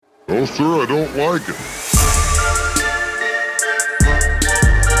No, sir, I don't like it.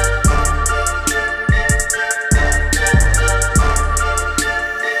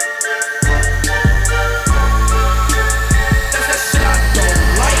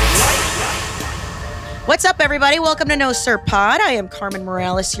 What's up, everybody? Welcome to No Sir Pod. I am Carmen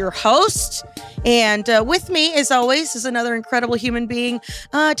Morales, your host. And with me, as always, is another incredible human being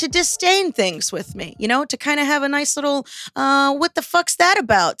to disdain things with me, you know, to kind of have a nice little what the fuck's that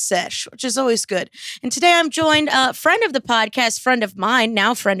about sesh, which is always good. And today I'm joined, friend of the podcast, friend of mine,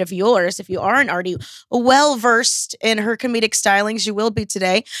 now friend of yours. If you aren't already well-versed in her comedic stylings, you will be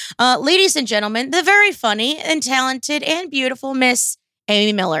today. Ladies and gentlemen, the very funny and talented and beautiful Miss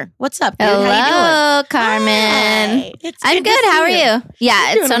Amy Miller. What's up, dude? Hello, how you doing? Carmen. Hi. I'm good. How are you?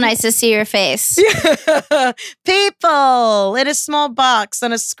 Yeah, it's so nice to see your face. People in a small box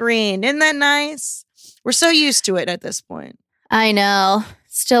on a screen. Isn't that nice? We're so used to it at this point. I know.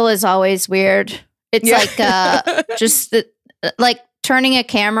 Still is always weird. It's like just like turning a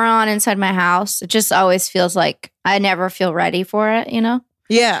camera on inside my house. It just always feels like I never feel ready for it, you know?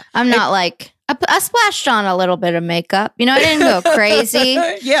 Yeah. I'm not like... I splashed on a little bit of makeup. You know, I didn't go crazy.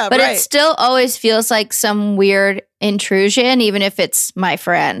 Yeah, but right. It still always feels like some weird intrusion, even if it's my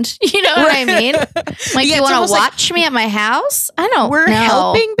friend. You know what I mean? Like, Yeah, you want to like, watch me at my house? I don't We're know.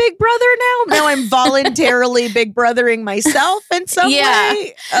 helping Big Brother now? Now I'm voluntarily Big Brothering myself in some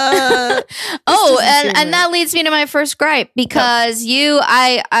way? And that leads me to my first gripe because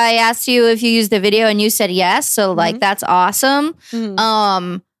I asked you if you used the video and you said yes. So, like, that's awesome.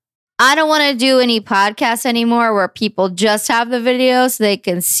 Mm-hmm. I don't want to do any podcasts anymore where people just have the video so they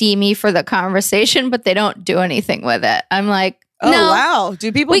can see me for the conversation, but they don't do anything with it. I'm like, oh, no, wow.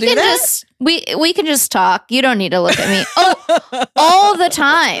 Do people do that? We can just talk. You don't need to look at me. All the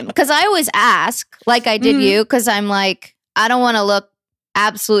time. Because I always ask, like I did you, because I'm like, I don't want to look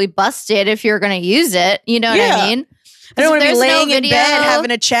absolutely busted if you're going to use it. You know what I mean? I don't want to be laying in bed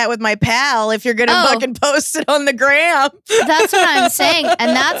having a chat with my pal if you're going to fucking post it on the gram. That's what I'm saying.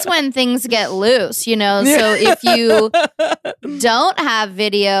 And that's when things get loose, you know? So if you don't have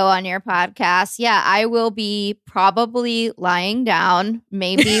video on your podcast, I will be probably lying down,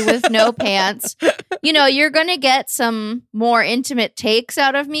 maybe with no pants. You know, you're going to get some more intimate takes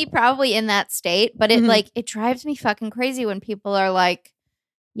out of me probably in that state. But it drives me fucking crazy when people are like,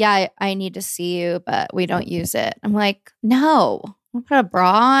 yeah, I need to see you, but we don't use it. I'm like, no, I'll put a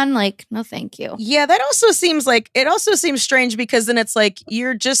bra on. Like, no, thank you. Yeah, that also seems strange because then it's like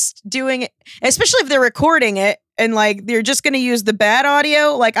you're just doing it, especially if they're recording it and like they're just going to use the bad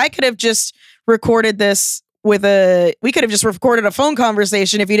audio. Like I could have just recorded this we could have just recorded a phone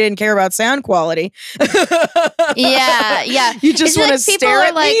conversation if you didn't care about sound quality. Yeah. You just want to stare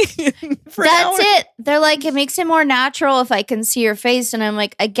at me for an hour? That's it. They're like, it makes it more natural if I can see your face. And I'm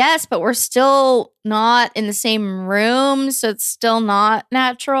like, I guess, but we're still not in the same room. So it's still not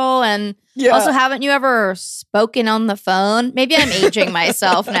natural. And also, haven't you ever spoken on the phone? Maybe I'm aging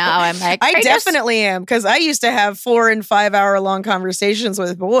myself now. I'm like, I definitely am because I used to have 4 and 5 hour long conversations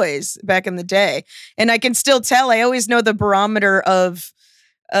with boys back in the day. And I can still tell, I always know the barometer of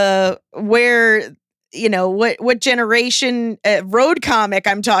where, you know, what generation road comic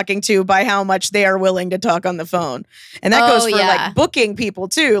I'm talking to by how much they are willing to talk on the phone. And that goes for like booking people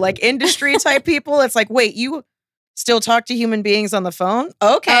too, like industry type people. It's like, wait, you still talk to human beings on the phone?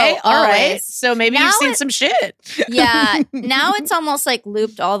 Okay. All right. So maybe you've seen some shit. Yeah. Now it's almost like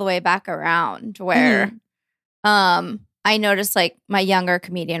looped all the way back around where I notice like my younger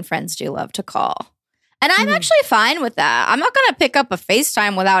comedian friends do love to call. And I'm actually fine with that. I'm not going to pick up a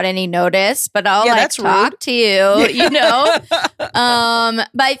FaceTime without any notice, but I'll talk to you, you know? But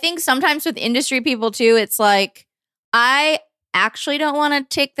I think sometimes with industry people too, it's like, I actually don't want to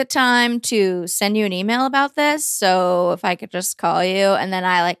take the time to send you an email about this. So if I could just call you, and then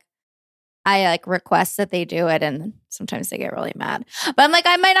I request that they do it, and sometimes they get really mad. But I'm like,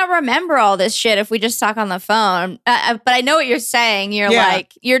 I might not remember all this shit if we just talk on the phone. But I know what you're saying. You're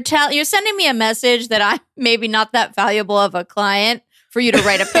like, you're sending me a message that I'm maybe not that valuable of a client for you to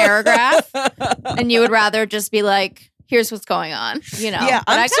write a paragraph, and you would rather just be like, here's what's going on, you know? Yeah,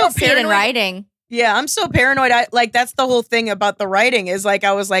 but I gotta see it in writing. Yeah, I'm so paranoid. That's the whole thing about the writing is like,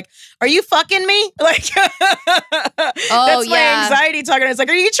 I was like, are you fucking me? Like, that's my anxiety talking. It's like,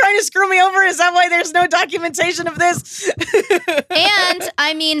 are you trying to screw me over? Is that why there's no documentation of this? And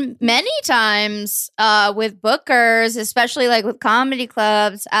I mean, many times with bookers, especially like with comedy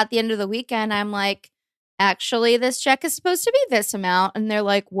clubs at the end of the weekend, I'm like, actually, this check is supposed to be this amount. And they're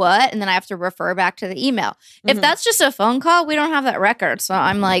like, what? And then I have to refer back to the email. Mm-hmm. If that's just a phone call, we don't have that record. So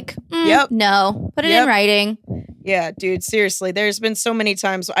I'm like, no, put it in writing. Yeah, dude, seriously. There's been so many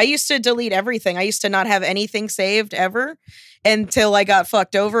times. I used to delete everything. I used to not have anything saved ever until I got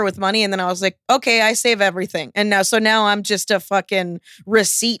fucked over with money. And then I was like, okay, I save everything. And now I'm just a fucking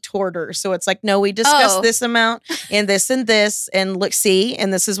receipt hoarder. So it's like, no, we discussed this amount and this and look, see,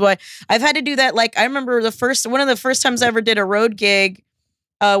 and this is why I've had to do that. Like, I remember one of the first times I ever did a road gig.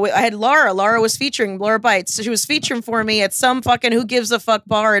 I had Laura. Laura was featuring Laura Bites. She was featuring for me at some fucking who gives a fuck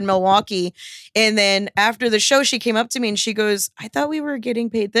bar in Milwaukee. And then after the show, she came up to me and she goes, I thought we were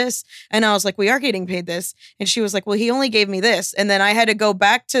getting paid this. And I was like, we are getting paid this. And she was like, well, he only gave me this. And then I had to go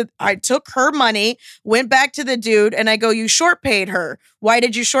I took her money, went back to the dude, and I go, you short paid her. Why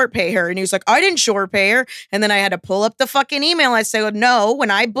did you short pay her? And he was like, I didn't short pay her. And then I had to pull up the fucking email. I said, no, when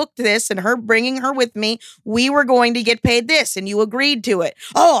I booked this and her bringing her with me, we were going to get paid this and you agreed to it.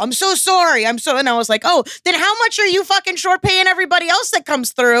 Oh, I'm so sorry. And I was like, oh, then how much are you fucking short paying everybody else that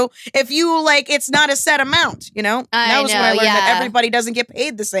comes through if you it's not a set amount, you know? That was when I learned that everybody doesn't get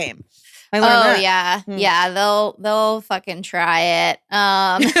paid the same. I learned that. Yeah. Yeah. They'll fucking try it.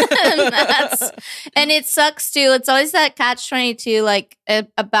 And it sucks too. It's always that catch-22,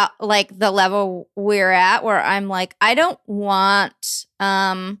 about the level we're at where I'm like, I don't want,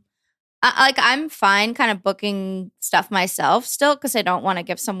 I'm fine kind of booking stuff myself still because I don't want to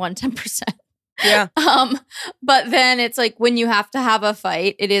give someone 10%. Yeah. But then it's like when you have to have a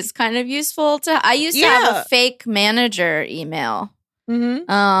fight, it is kind of useful I used to have a fake manager email.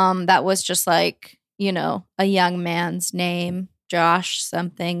 Mm-hmm. That was just a young man's name, Josh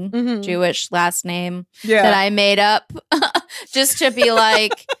something, Jewish last name that I made up just to be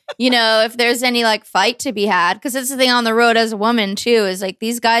like, if there's any fight to be had, because it's the thing on the road as a woman too, is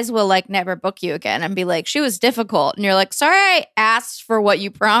these guys will never book you again and be like, she was difficult. And you're like, sorry, I asked for what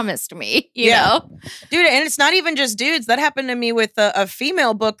you promised me, you know? Dude, and it's not even just dudes. That happened to me with a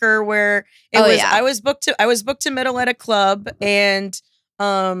female booker where I was booked to middle at a club and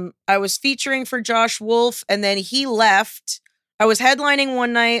I was featuring for Josh Wolf and then he left. I was headlining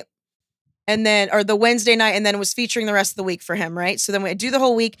one night or the Wednesday night and then was featuring the rest of the week for him, right? So then we do the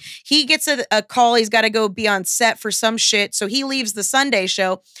whole week. He gets a call. He's got to go be on set for some shit. So he leaves the Sunday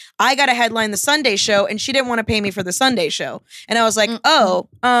show. I got to headline the Sunday show and she didn't want to pay me for the Sunday show. And I was like,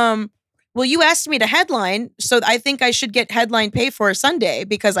 well, you asked me to headline, so I think I should get headline pay for a Sunday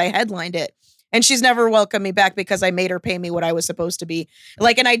because I headlined it. And she's never welcomed me back because I made her pay me what I was supposed to be.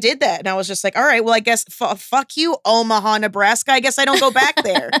 And I did that. And I was just like, all right, well, I guess fuck you, Omaha, Nebraska. I guess I don't go back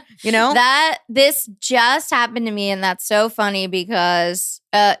there, you know? This just happened to me. And that's so funny because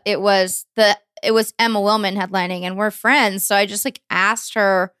it was Emma Willman headlining and we're friends. So I just asked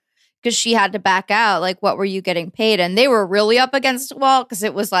her because she had to back out, what were you getting paid? And they were really up against the wall because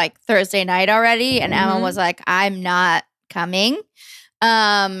it was Thursday night already. And Emma was like, I'm not coming.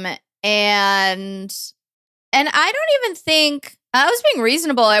 And I don't even think I was being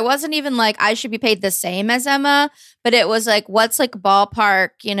reasonable. I wasn't even I should be paid the same as Emma, but it was what's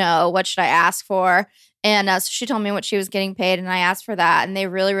ballpark, what should I ask for? And so she told me what she was getting paid and I asked for that and they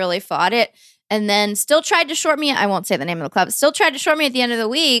really, really fought it and then still tried to short me. I won't say the name of the club, still tried to short me at the end of the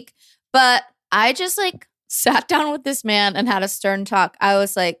week, but I just sat down with this man and had a stern talk. I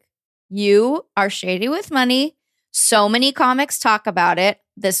was like, you are shady with money. So many comics talk about it.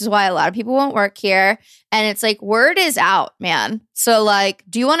 This is why a lot of people won't work here. And it's word is out, man. So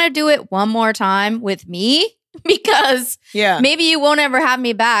do you want to do it one more time with me? Because maybe you won't ever have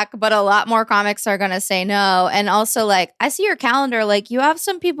me back, but a lot more comics are going to say no. And also I see your calendar, you have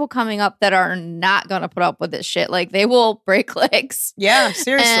some people coming up that are not going to put up with this shit. They will break legs. Yeah,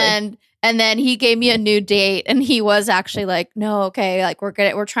 seriously. And then he gave me a new date and he was actually no, okay,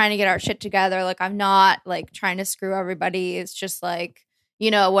 we're trying to get our shit together. I'm not trying to screw everybody. It's just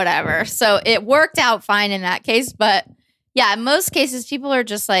whatever. So it worked out fine in that case. But yeah, in most cases, people are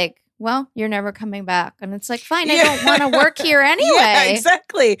just well, you're never coming back. And it's fine, I don't want to work here anyway. Yeah,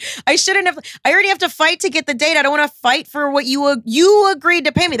 exactly. I already have to fight to get the date. I don't want to fight for what you agreed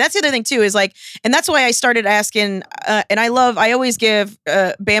to pay me. That's the other thing too, is and that's why I started asking, and I always give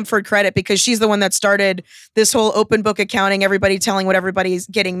Bamford credit because she's the one that started this whole open book accounting, everybody telling what everybody's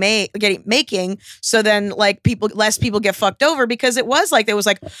making. So then less people get fucked over because it was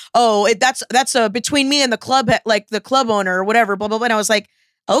that's between me and the club, the club owner or whatever, blah, blah, blah. And I was like,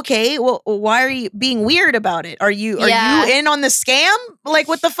 okay, well, why are you being weird about it? Are you in on the scam?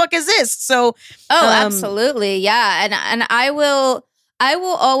 What the fuck is this? So, absolutely, yeah, and I will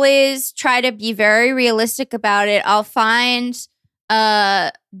always try to be very realistic about it. I'll find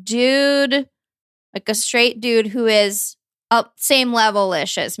a dude, a straight dude who is up same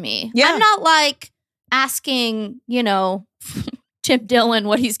level-ish as me. Yeah. I'm not asking, Tim Dillon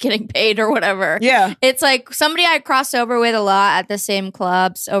what he's getting paid or whatever. Yeah. It's like somebody I crossed over with a lot at the same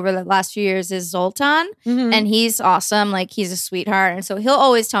clubs over the last few years is Zoltan. Mhm. And he's awesome. Like, he's a sweetheart. And so he'll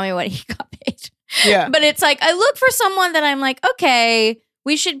always tell me what he got paid. Yeah. But it's like, I look for someone that I'm like, okay,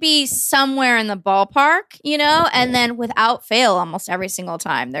 we should be somewhere in the ballpark, you know? And then without fail, almost every single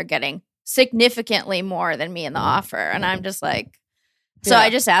time, they're getting significantly more than me in the offer. And I'm just like, so Yeah. I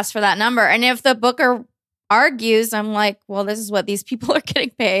just asked for that number. And if the booker argues, I'm like, well, this is what these people are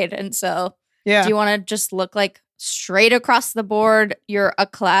getting paid. And so Yeah. do you want to just look like straight across the board, you're a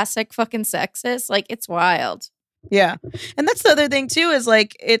classic fucking sexist? Like, it's wild. Yeah. And that's the other thing too, is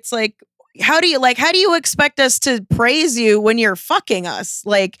like, it's like, how do you expect us to praise you when you're fucking us?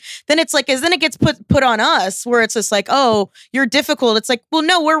 Like, then it's like, then it gets put on us, where it's just like, oh, you're difficult. It's like, well,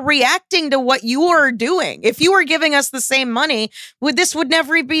 no, we're reacting to what you are doing. If you were giving us the same money, this would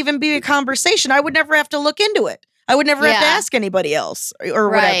never even be a conversation. I would never have to look into it. I would never have to Yeah. ask anybody else or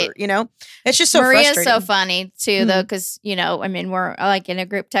Right. whatever, you know? It's just so Maria's frustrating. so funny too, though, because, you know, I mean, we're like in a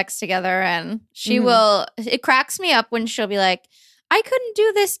group text together, and she Mhm. it cracks me up when she'll be like, I couldn't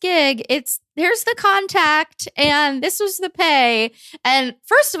do this gig. Here's the contact, and this was the pay. And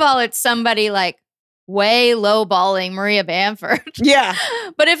first of all, it's somebody like way lowballing Maria Bamford. Yeah.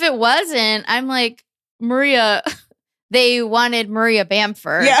 But if it wasn't, I'm like, Maria, they wanted Maria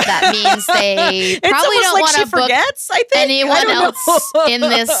Bamford. Yeah. That means they It's probably almost don't like want she to book forgets, I think. I anyone don't else know. in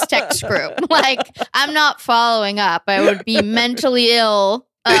this text group. Like, I'm not following up. I would be mentally ill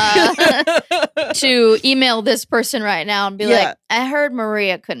to email this person right now and be Yeah. like, I heard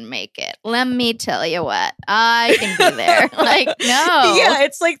Maria couldn't make it. Let me tell you what, I can be there. Like, no. Yeah,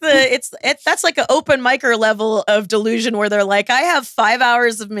 it's like that's like an open micer level of delusion, where they're like, I have 5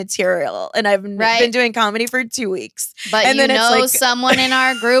 hours of material and I've Right. been doing comedy for 2 weeks. But and you then it's know, like- someone in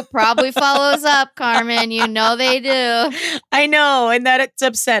our group probably follows up, Carmen. You know they do. I know, and that it's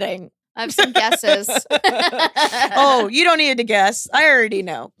upsetting. I have some guesses. Oh, you don't need to guess. I already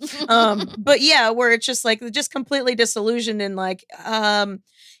know. But yeah, where it's just like just completely disillusioned and like,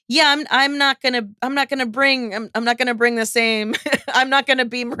 yeah, I'm not gonna bring the same. I'm not gonna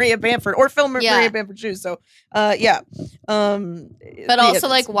be Maria Bamford or film Yeah. Maria Bamford shoes. So, yeah. But also,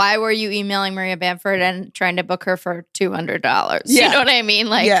 like, why were you emailing Maria Bamford and trying to book her for $200? Yeah. You know what I mean?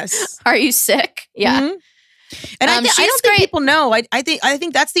 Like, yes. are you sick? Yeah. Mhm. And I She's don't think great. people know. I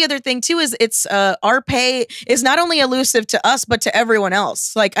think that's the other thing too, is it's our pay is not only elusive to us but to everyone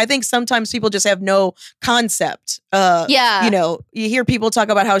else. Like, I think sometimes people just have no concept. Yeah. You know, you hear people talk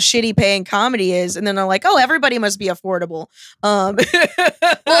about how shitty paying comedy is, and then they're like, oh, everybody must be affordable. Well,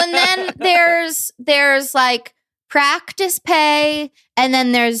 and then there's like practice pay, and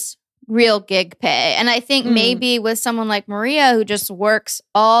then there's real gig pay. And I think Mm. maybe with someone like Maria, who just works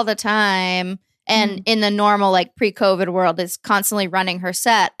all the time and in the normal, like, pre-COVID world is constantly running her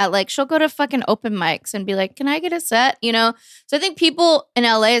set at, like, she'll go to fucking open mics and be like, can I get a set? You know? So I think people in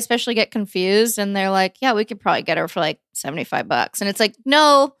LA especially get confused, and they're like, yeah, we could probably get her for like $75. And it's like,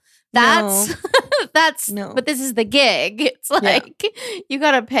 no, that's No. but this is the gig. It's like, you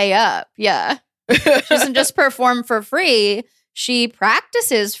got to pay up. Yeah. She doesn't just perform for free. She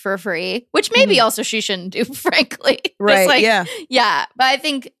practices for free, which maybe also she shouldn't do, frankly. Just Right. like, yeah. yeah. But I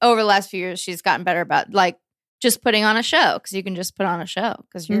think over the last few years, she's gotten better about, like, just putting on a show, because you can just put on a show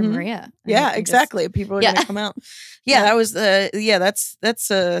because you're Mhm. Maria. And you Yeah, can exactly. People are Yeah. gonna come out. Yeah, that was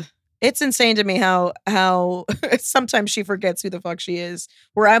that's it's insane to me how sometimes she forgets who the fuck she is.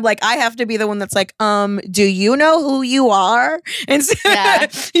 Where I'm like, I have to be the one that's like, do you know who you are? And so, Yeah.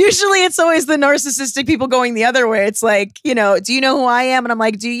 usually it's always the narcissistic people going the other way. It's like, you know, do you know who I am? And I'm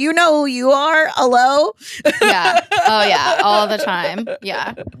like, do you know who you are? Hello? Yeah. Oh, yeah. All the time.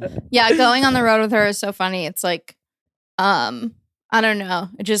 Yeah. Yeah. Going on the road with her is so funny. It's like, I don't know.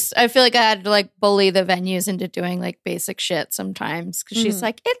 I feel like I had to, like, bully the venues into doing, like, basic shit sometimes, because she's Mhm.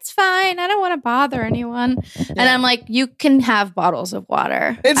 like, it's fine. I don't want to bother anyone. And Yeah. I'm like, you can have bottles of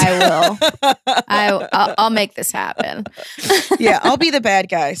water. It's- I will. I'll make this happen. Yeah, I'll be the bad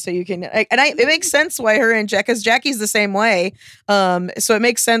guy, so you can. It makes sense why her and Jackie's the same way. So it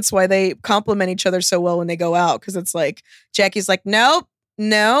makes sense why they complement each other so well when they go out, because it's like Jackie's like, nope,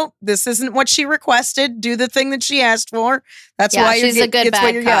 no, this isn't what she requested. Do the thing that she asked for. That's Yeah, why she's a good it's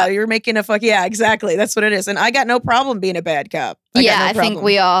why bad cop. you're making a fuck. Yeah, exactly. That's what it is. And I got no problem being a bad cop. I I think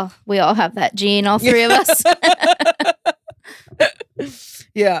we all have that gene, all three of us.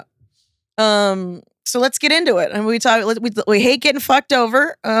 Yeah. So let's get into it. And we hate getting fucked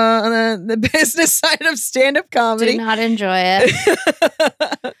over on the business side of stand-up comedy. Do not enjoy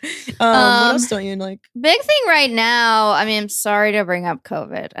it. What else don't you like? Big thing right now. I mean, I'm sorry to bring up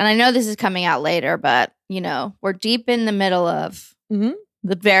COVID, and I know this is coming out later, but we're deep in the middle of the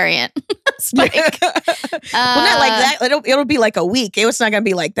variant spike. Well, not like that. It'll be like a week. It's not gonna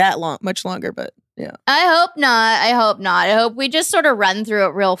be like that much longer. But yeah, I hope not. I hope we just sort of run through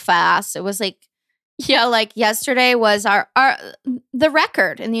it real fast. It was like yesterday was the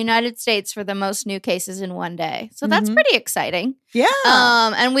record in the United States for the most new cases in one day. So that's pretty exciting. Yeah.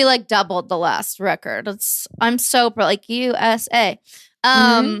 And we doubled the last record. I'm so USA.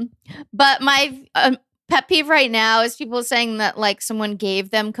 But my pet peeve right now is people saying that someone gave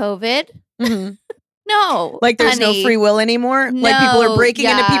them COVID. No. There's no free will anymore? No, people are breaking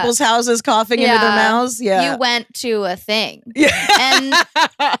into people's houses, coughing into their mouths? Yeah. You went to a thing. Yeah. And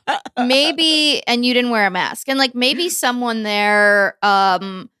and you didn't wear a mask. And maybe someone there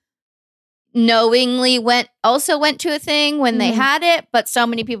knowingly went to a thing when they had it, but so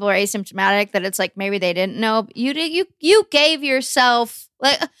many people are asymptomatic that it's maybe they didn't know. You gave yourself,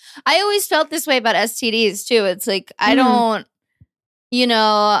 I always felt this way about STDs too. It's I don't,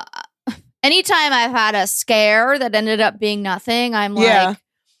 anytime I've had a scare that ended up being nothing, I'm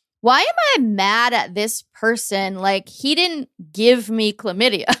why am I mad at this person? He didn't give me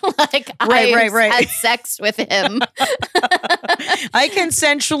chlamydia. I had sex with him. I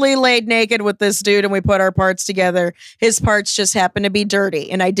consensually laid naked with this dude and we put our parts together. His parts just happened to be dirty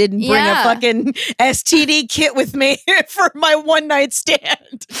and I didn't bring a fucking STD kit with me for my one night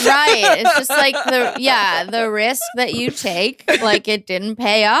stand. Right. It's just the risk that you take, it didn't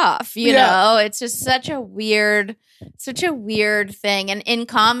pay off, you know? It's just such a weird thing. And in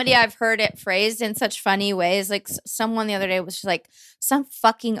comedy, I've heard it phrased in such funny ways. Someone the other day was just some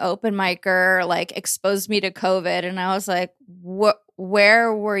fucking open micer exposed me to COVID. And I was like,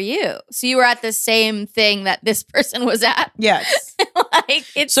 where were you? So you were at the same thing that this person was at? Yes.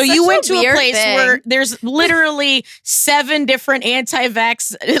 It's so you went to a place thing. where there's literally 7 different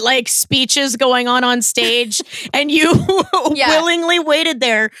anti-vax speeches going on stage, and you willingly waited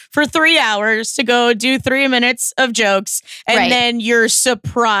there for 3 hours to go do 3 minutes of jokes, and then you're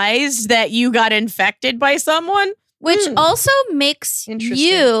surprised that you got infected by someone, which also makes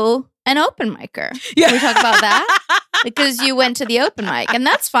you an open micer. Yeah. Can we talk about that? Because you went to the open mic, and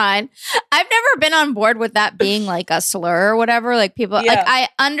that's fine. I've never been on board with that being a slur or whatever. People, I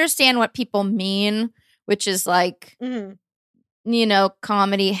understand what people mean, which is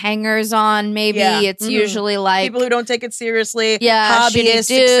comedy hangers on. Maybe it's usually people who don't take it seriously,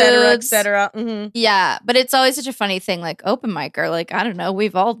 hobbyists, et cetera. Yeah, but it's always such a funny thing, open micer. I don't know,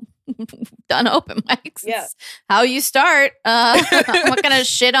 we've all done open mics. Yeah. It's how you start. I'm not gonna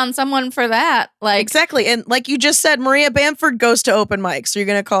shit on someone for that. Exactly. And you just said, Maria Bamford goes to open mics. So you're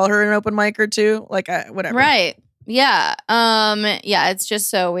gonna call her an open micer too? Whatever. Right. Yeah. It's just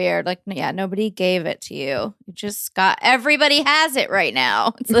so weird. Nobody gave it to you. You just everybody has it right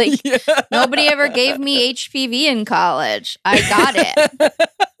now. It's nobody ever gave me HPV in college. I got it.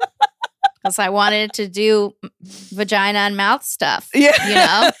 Because I wanted to do vagina and mouth stuff, It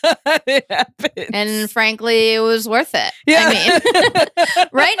happens. And frankly, it was worth it. Yeah. I mean,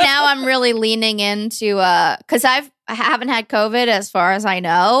 right now I'm really leaning into, because I haven't had COVID as far as I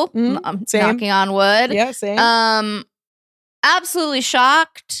know. I'm knocking on wood. Yeah, same. Absolutely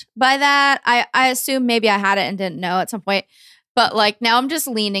shocked by that. I assume maybe I had it and didn't know at some point. But now I'm just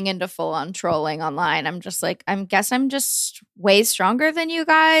leaning into full on trolling online. I'm just I guess I'm just way stronger than you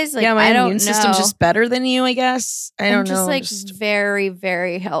guys. My I don't immune system's just better than you, I guess. I don't know. I'm just very,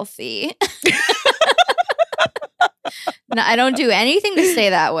 very healthy. No, I don't do anything to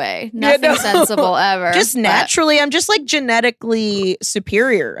stay that way. Nothing sensible ever. Just naturally, I'm just genetically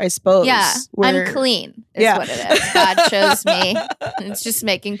superior, I suppose. Yeah, I'm clean is what it is. God chose me. It's just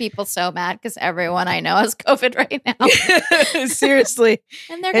making people so mad because everyone I know has COVID right now. Seriously.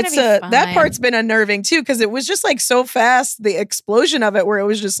 And they're going to be fine. That part's been unnerving too, because it was just so fast, the explosion of it, where it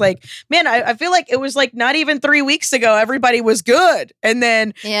was just man, I feel like it was not even 3 weeks ago, everybody was good. And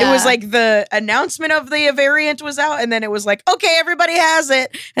then it was the announcement of the variant was out, and then it was okay, everybody has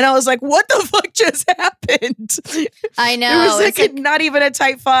it. And I was what the fuck just happened? I know. It was not even a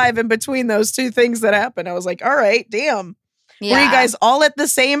type 5 in between those two things that happened. I was all right, damn. Yeah. Were you guys all at the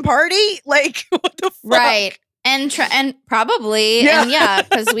same party? What the fuck? Right. And probably,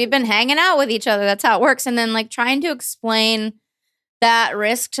 because we've been hanging out with each other. That's how it works. And then trying to explain that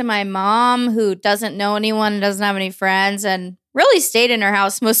risk to my mom, who doesn't know anyone, doesn't have any friends, and really stayed in her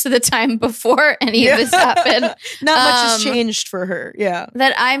house most of the time before any of this happened. Not much has changed for her. Yeah.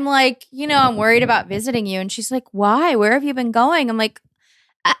 That I'm I'm worried about visiting you. And she's like, why? Where have you been going? I'm like,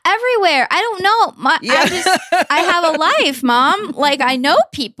 Everywhere. I don't know. I have a life, Mom. Like, I know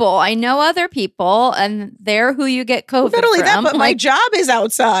people. I know other people, and they're who you get COVID Not only from. that, but my job is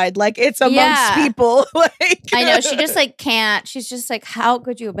outside. Like, it's amongst people. Like, I know. She just like can't. She's just like, how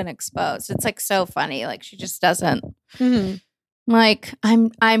could you have been exposed? It's like so funny. Like, she just doesn't. Mhm. Like,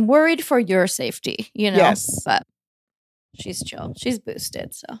 I'm worried for your safety, you know. Yes. But she's chill. She's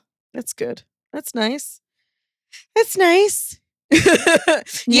boosted. So That's good. That's nice. That's nice.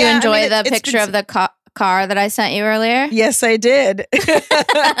 You enjoy the picture of the car that I sent you earlier? Yes, I did.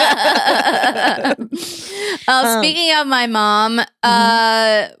 Speaking of my mom,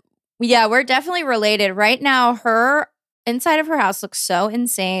 yeah, we're definitely related. Right now, her inside of her house looks so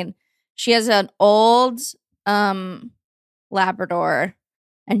insane. She has an old Labrador,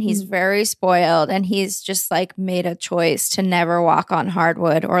 and he's very spoiled, and he's just like made a choice to never walk on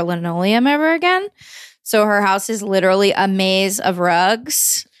hardwood or linoleum ever again. So her house is literally a maze of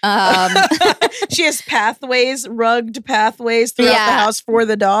rugs. She has rugged pathways throughout the house for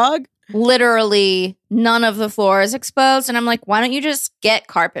the dog. Literally none of the floor is exposed. And I'm like, why don't you just get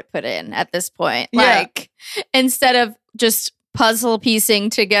carpet put in at this point? Like, instead of just puzzle piecing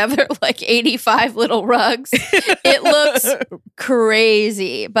together like 85 little rugs. It looks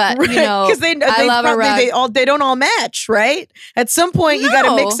crazy, but you know, because I love a rug. They don't all match, right? At some point, you got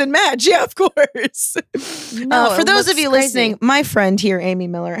to mix and match. Yeah, of course. For those of you listening, my friend here, Amy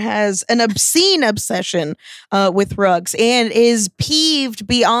Miller, has an obscene obsession with rugs and is peeved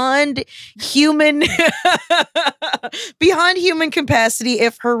beyond human capacity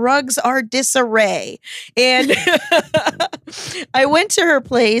if her rugs are disarray. And I went to her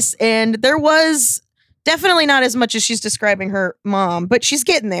place, and there was definitely not as much as she's describing her mom, but she's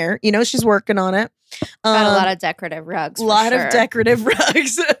getting there. You know, she's working on it. Got a lot of decorative rugs. A lot of decorative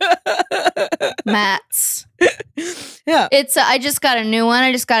rugs. Mats. Yeah. It's I just got a new one.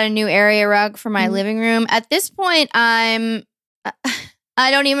 I just got a new area rug for my living room. At this point, I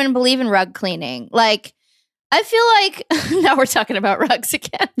don't even believe in rug cleaning. Like, I feel like now we're talking about rugs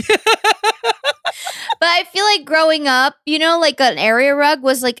again. But I feel like growing up, you know, like an area rug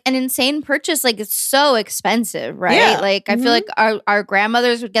was like an insane purchase. Like, it's so expensive, right? Yeah. Like, I feel like our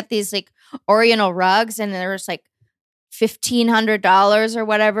grandmothers would get these like Oriental rugs, and there was like $1,500 or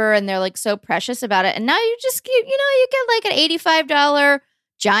whatever, and they're like so precious about it. And now you just get, you know, you get like an $85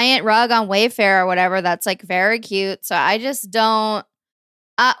 giant rug on Wayfair or whatever that's like very cute. So I just don't.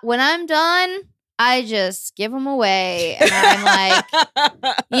 When I'm done, I just give them away, and I'm like,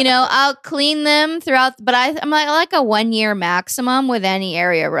 you know, I'll clean them throughout. But I'm like a 1 year maximum with any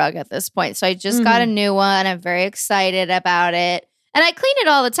area rug at this point. So I just got a new one. I'm very excited about it, and I clean it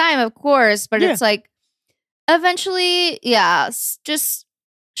all the time, of course. But it's like, eventually, just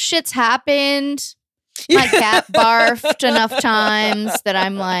shit's happened. My cat barfed enough times that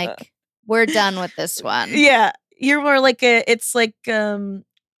I'm like, we're done with this one. Yeah, you're more like it's like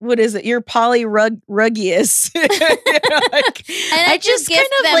what is it? You're polyruggious. You know, like, and I just kind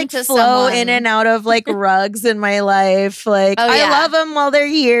of like flow in and out of like rugs in my life. Like, I love them while they're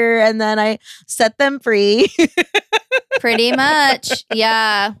here, and then I set them free. Pretty much,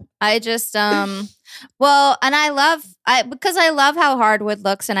 yeah. I just well, and because I love how hardwood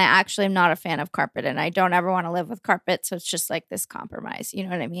looks, and I actually am not a fan of carpet, and I don't ever want to live with carpet, so it's just like this compromise. You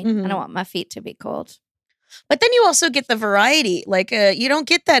know what I mean? I don't want my feet to be cold. But then you also get the variety. Like, you don't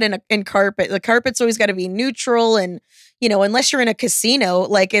get that in carpet. The carpet's always got to be neutral, and, you know, unless you're in a casino,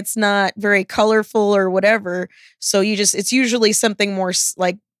 like, it's not very colorful or whatever. So it's usually something more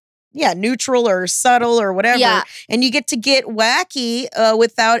like, neutral or subtle or whatever. Yeah. And you get wacky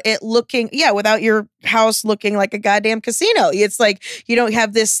without without your house looking like a goddamn casino. It's like, you don't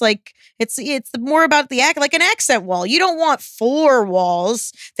have this, like, it's more about the like an accent wall. You don't want 4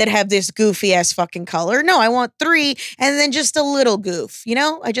 walls that have this goofy ass fucking color. No, I want 3 and then just a little goof. You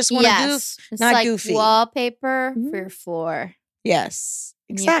know, I just want a goof, it's not like goofy. Wallpaper for your floor. Yes,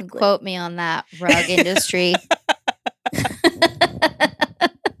 exactly. You can quote me on that, rug industry.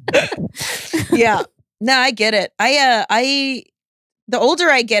 Yeah, no, I get it. The older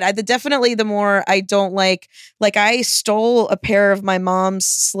I get, definitely the more I don't like I stole a pair of my mom's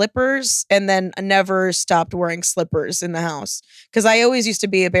slippers and then never stopped wearing slippers in the house because I always used to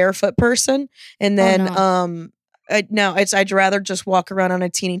be a barefoot person, and then I'd rather just walk around on a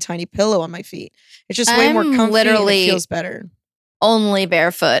teeny tiny pillow on my feet. It's just way more comfy. Literally, and it feels better. Only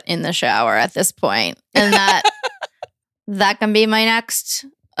barefoot in the shower at this point, and that can be my next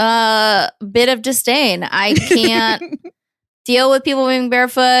bit of disdain. I can't deal with people being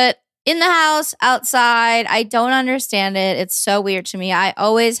barefoot in the house, outside. I don't understand it. It's so weird to me. I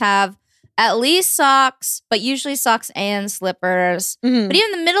always have at least socks, but usually socks and slippers. Mhm. But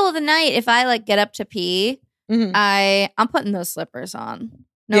even in the middle of the night, if I like get up to pee, Mhm. I'm putting those slippers on.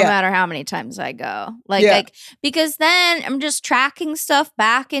 No Yeah. matter how many times I go. Yeah. Like, because then I'm just tracking stuff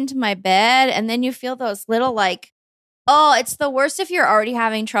back into my bed. And then you feel those little like, oh, it's the worst if you're already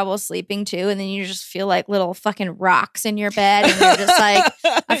having trouble sleeping too. And then you just feel like little fucking rocks in your bed. And you're just like,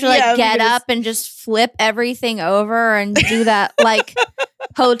 I have to like Yeah, get because- up and just flip everything over and do that like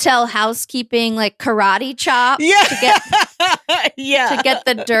hotel housekeeping, like karate chop Yeah. to get yeah. to get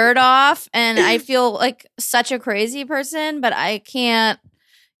the dirt off. And I feel like such a crazy person, but I can't.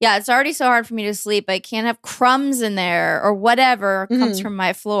 Yeah, it's already so hard for me to sleep. I can't have crumbs in there or whatever comes Mhm. from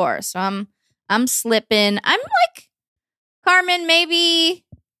my floor. So I'm slipping. I'm like, Carmen, maybe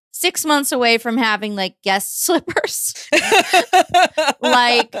 6 months away from having like guest slippers.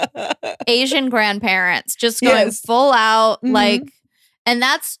 Like Asian grandparents just going Yes. full out Mhm. like, and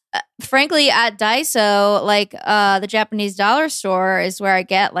that's frankly at Daiso, like the Japanese dollar store is where I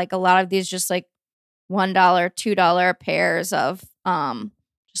get like a lot of these just like $1, $2 pairs of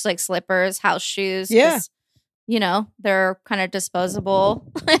just like slippers, house shoes. Yeah. 'cause, you know, they're kind of disposable.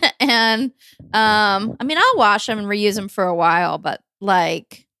 And I mean, I'll wash them and reuse them for a while, but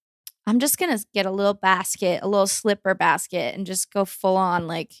like I'm just gonna get a little basket, a little slipper basket, and just go full on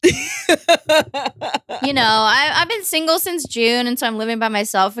like, you know, I've been single since June, and so I'm living by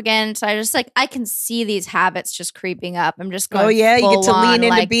myself again. So I just like I can see these habits just creeping up. I'm just going. Oh yeah, you get to full on, lean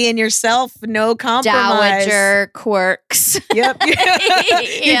into like, being yourself, no compromise. dowager quirks. Yep. You're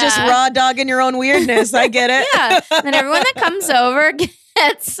just Yeah. raw dogging your own weirdness. I get it. Yeah. And everyone that comes over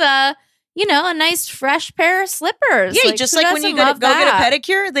gets you know, a nice fresh pair of slippers. Yeah, just who like when you doesn't go love get a that?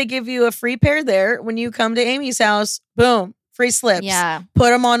 pedicure, they give you a free pair there. When you come to Amy's house, boom, free slips. Yeah.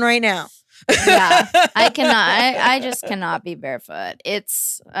 Put them on right now. Yeah. I cannot. I just cannot be barefoot.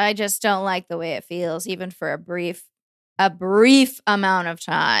 I just don't like the way it feels, even for a brief amount of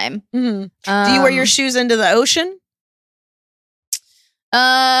time. Mhm. Do you wear your shoes into the ocean?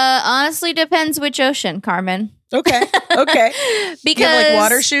 Honestly, depends which ocean, Carmen. Okay. Okay. Because You have like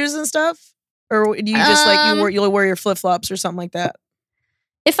water shoes and stuff? Or do you just like you'll wear your flip flops or something like that?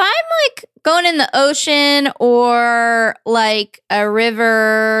 if I'm like going in the ocean or like a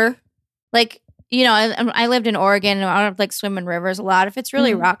river, like, you know, I lived in Oregon and I don't like swim in rivers a lot. If it's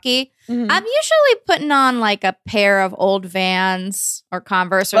really Mhm. rocky, Mhm. I'm usually putting on like a pair of old Vans or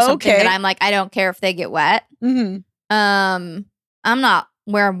Converse or something Okay. that I'm like, I don't care if they get wet. Mhm. I'm not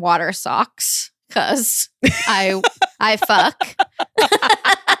wearing water socks because I fuck.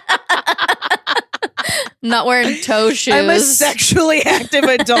 I'm not wearing toe shoes. I'm a sexually active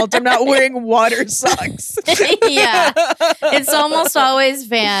adult. I'm not wearing water socks. Yeah. It's almost always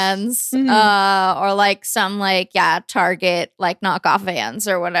Vans, Mhm. or like some like Target like knockoff Vans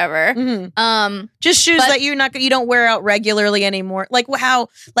or whatever. Mhm. Just shoes But- that you don't wear out regularly anymore. Like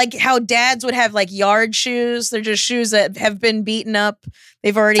how dads would have like yard shoes. They're just shoes that have been beaten up.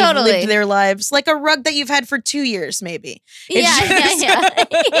 They've already Totally. lived their lives. Like a rug that you've had for 2 years, maybe. It's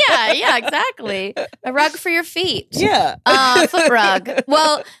Yeah, exactly. A rug for your feet. Yeah. Foot rug.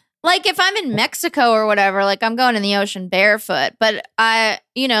 Well, like if I'm in Mexico or whatever, like I'm going in the ocean barefoot. But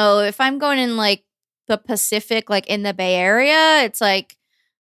if I'm going in like the Pacific, like in the Bay Area, it's like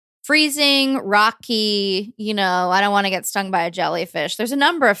freezing, rocky, I don't want to get stung by a jellyfish. There's a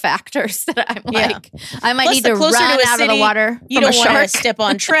number of factors that I'm Yeah. like, I might Plus, need the to closer run to a out of the city, water You from a don't want shark. to step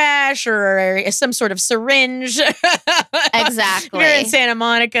on trash or some sort of syringe. Exactly. If you're in Santa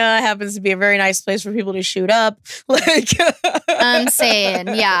Monica, it happens to be a very nice place for people to shoot up. Like I'm saying,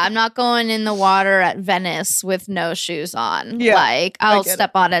 I'm not going in the water at Venice with no shoes on. Yeah, Like I'll get it.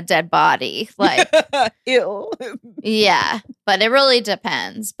 step on a dead body. Like, Ew. yeah, but it really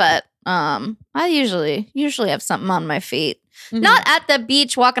depends. But I usually have something on my feet. Mhm. Not at the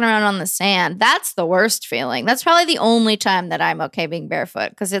beach walking around on the sand. That's the worst feeling. That's probably the only time that I'm okay being barefoot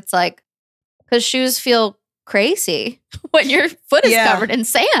because it's like, because shoes feel crazy when your foot is Yeah. covered in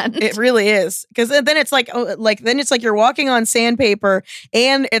sand. It really is, because then it's like you're walking on sandpaper,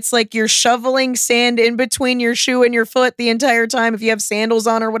 and it's like you're shoveling sand in between your shoe and your foot the entire time. If you have sandals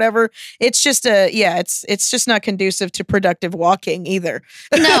on or whatever, it's just it's just not conducive to productive walking either.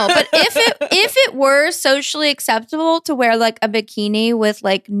 No, but if it were socially acceptable to wear like a bikini with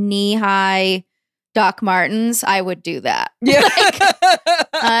like knee high Doc Martens, I would do that. Yeah,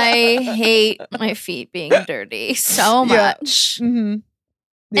 I hate my feet being dirty so Yeah. much Mhm. and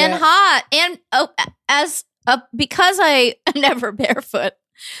Yeah. hot, and because I am never barefoot,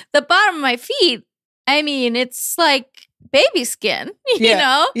 the bottom of my feet, I mean, it's like baby skin, you Yeah.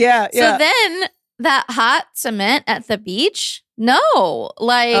 know. Yeah, yeah. So then that hot cement at the beach, No,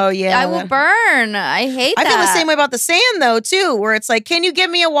 like, Oh, yeah. I will burn. I hate I that. feel the same way about the sand though too, where it's like, can you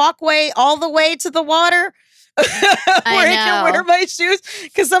give me a walkway all the way to the water where I can wear my shoes?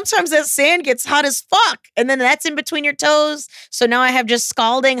 Because sometimes that sand gets hot as fuck, and then that's in between your toes. So now I have just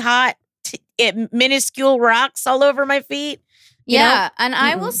scalding hot, minuscule rocks all over my feet. Yeah, and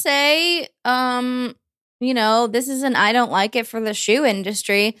I will say, this is an I don't like it for the shoe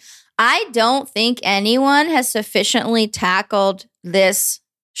industry. I don't think anyone has sufficiently tackled this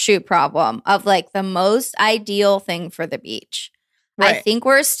shoe problem of like the most ideal thing for the beach. Right. I think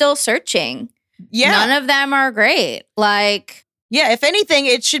we're still searching. Yeah. None of them are great. Like, yeah, if anything,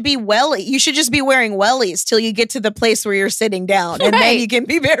 it should be welly. You should just be wearing wellies till you get to the place where you're sitting down, and then you can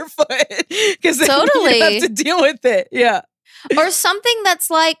be barefoot because you don't have to deal with it. Yeah. Or something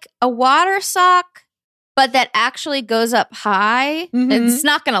that's like a water sock, but that actually goes up high. Mm-hmm. It's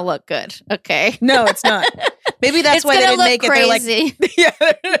not going to look good. Okay. No, it's not. Maybe that's why they didn't make crazy. It. They're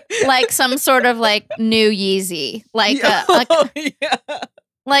like, like some sort of like new Yeezy. Like,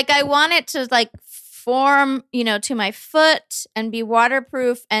 like I want it to like form, to my foot and be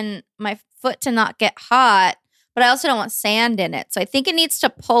waterproof and my foot to not get hot. But I also don't want sand in it. So I think it needs to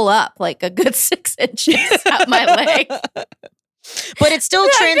pull up like a good 6 inches out my leg. But it's still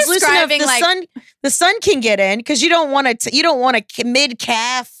translucent enough the sun can get in, because you don't want a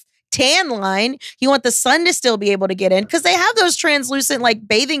mid-calf tan line. You want the sun to still be able to get in, because they have those translucent like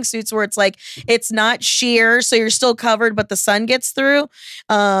bathing suits where it's like it's not sheer, so you're still covered but the sun gets through.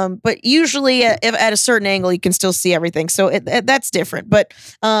 But usually at a certain angle you can still see everything, so that's different. But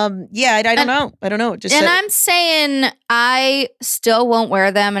I don't know. I'm saying I still won't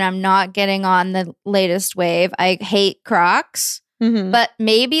wear them, and I'm not getting on the latest wave. I hate Crocs, but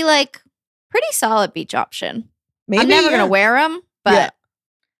maybe like pretty solid beach option. Maybe, I'm never gonna wear them, but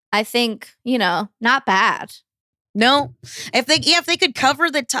I think, not bad. No, if they could cover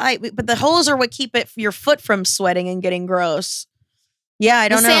the tie, but the holes are what keep your foot from sweating and getting gross. Yeah, I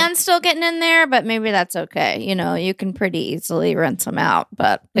don't know. The sand's still getting in there, but maybe that's okay. You can pretty easily rinse them out.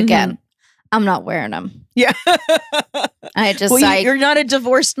 But again, I'm not wearing them. Yeah. You're not a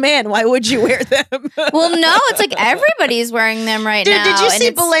divorced man. Why would you wear them? Well, no, it's like everybody's wearing them right now. Dude, did you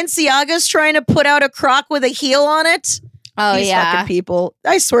see Balenciaga's trying to put out a Croc with a heel on it? Oh, These fucking people.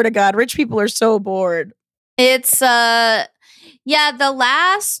 I swear to God, rich people are so bored. It's, I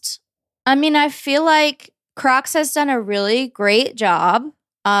feel like Crocs has done a really great job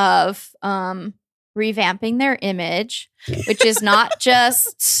of revamping their image, which is not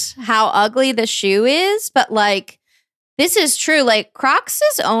just how ugly the shoe is, but like, this is true. Like, Crocs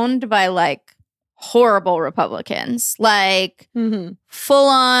is owned by like horrible Republicans, like full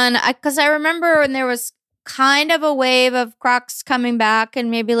on. Because I remember when there was kind of a wave of Crocs coming back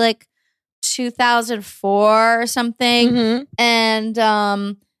in maybe like 2004 or something. And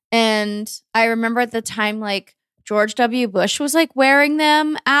I remember at the time, like, George W. Bush was like wearing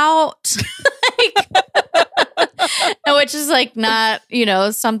them out, which is like not,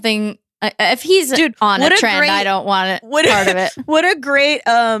 something. If he's on a trend, I don't want part of it. What a great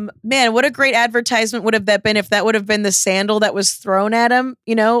what a great advertisement would have that been if that would have been the sandal that was thrown at him.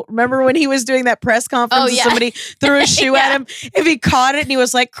 Remember when he was doing that press conference and somebody threw a shoe at him? If he caught it and he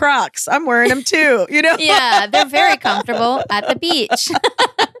was like, Crocs, I'm wearing them too. Yeah, they're very comfortable at the beach.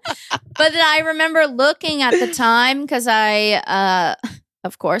 But then I remember looking at the time, because I,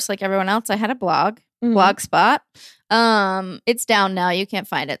 of course, like everyone else, I had a Blogspot. It's down now. You can't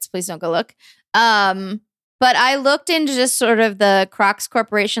find it, so please don't go look. But I looked into just sort of the Crocs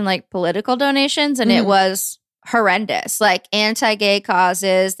Corporation, like, political donations, and it was horrendous. Like, anti-gay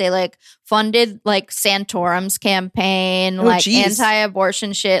causes. They like funded like Santorum's campaign,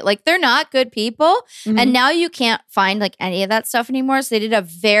 anti-abortion shit. Like, they're not good people. And now you can't find like any of that stuff anymore. So they did a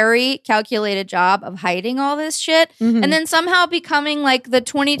very calculated job of hiding all this shit, and then somehow becoming like the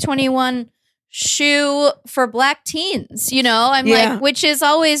 2021 shoe for Black teens, like, which is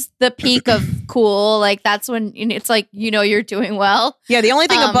always the peak of cool. Like, that's when it's like, you're doing well. Yeah, the only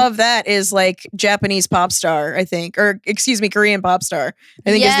thing above that is like Japanese pop star, I think, or excuse me, Korean pop star,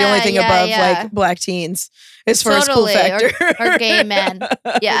 I think is the only thing above like Black teens as far as cool factor. Or gay men.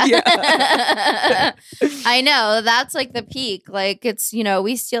 Yeah. I know, that's like the peak. Like, it's,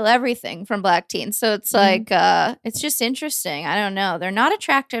 we steal everything from Black teens. So it's like, it's just interesting. I don't know. They're not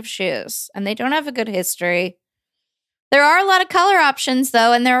attractive shoes, and they don't have a good history. There are a lot of color options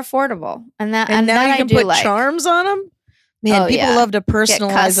though, and they're affordable. And now you can put charms on them. Man, people love to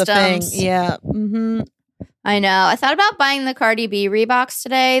personalize a thing. Yeah. I know. I thought about buying the Cardi B Reeboks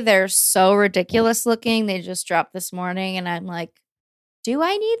today. They're so ridiculous looking. They just dropped this morning, and I'm like, do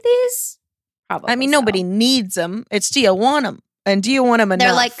I need these? Probably. I mean, nobody needs them. It's, do you want them? And do you want them enough?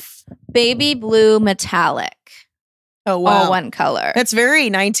 They're like baby blue metallic. Oh, wow. All one color. That's very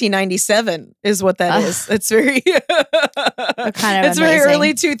 1997 is what that is. It's very kind of it's very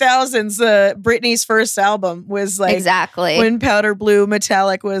early 2000s. Britney's first album was like exactly when powder blue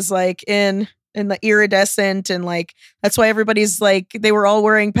metallic was like in the iridescent, and like that's why everybody's like they were all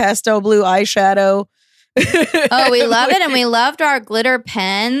wearing pastel blue eyeshadow. Oh, we love it. And we loved our glitter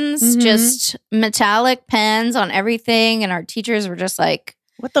pens, just metallic pens on everything. And our teachers were just like,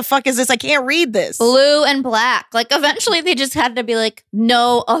 what the fuck is this? I can't read this. Blue and black. Like eventually they just had to be like,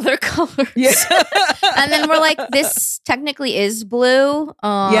 no other colors. Yeah. And then we're like, this technically is blue.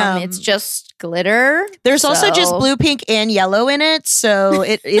 It's just glitter. There's also just blue, pink, and yellow in it. So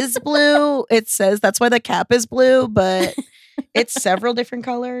it is blue. It says that's why the cap is blue, but it's several different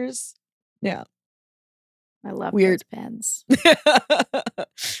colors. Yeah. I love weird those pens.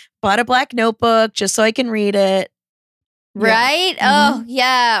 Bought a black notebook just so I can read it. Right? Yeah. Oh,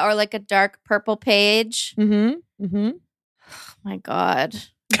 yeah. Or like a dark purple page. Oh my God.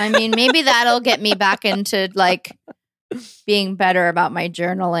 I mean, maybe that'll get me back into like being better about my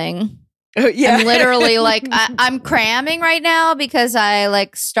journaling. Yeah. I'm literally like, I'm cramming right now because I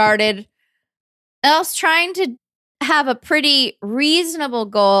like started, I was trying to have a pretty reasonable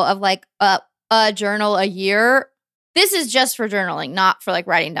goal of like a journal a year. This is just for journaling, not for like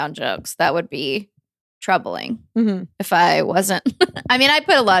writing down jokes. That would be troubling if I wasn't. I mean, I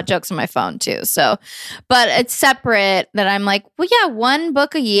put a lot of jokes on my phone too. So, but it's separate that I'm like, well, yeah, one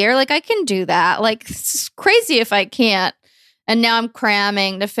book a year. Like I can do that. Like it's crazy if I can't. And now I'm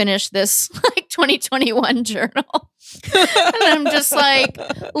cramming to finish this like 2021 journal. And I'm just like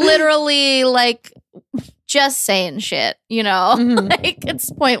literally like just saying shit, you know, like it's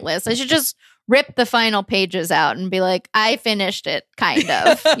pointless. I should just rip the final pages out and be like, I finished it, kind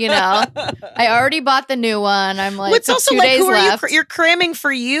of, you know. I already bought the new one. I'm like, it's also 2 like, days who are left. you're cramming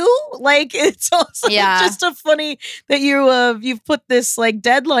for you? Like, it's also just a funny that you've put this like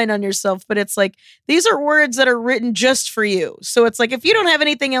deadline on yourself, but it's like these are words that are written just for you. So it's like if you don't have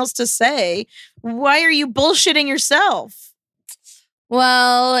anything else to say, why are you bullshitting yourself?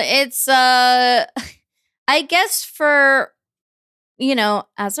 Well, it's I guess for, you know,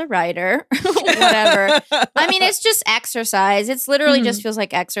 as a writer, whatever. I mean, it's just exercise. It's literally just feels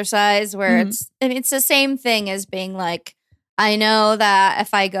like exercise where it's the same thing as being like, I know that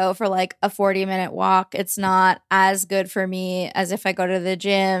if I go for like a 40-minute walk, it's not as good for me as if I go to the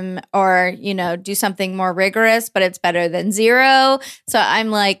gym or, you know, do something more rigorous, but it's better than zero. So I'm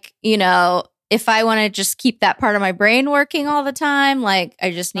like, you know, if I want to just keep that part of my brain working all the time, like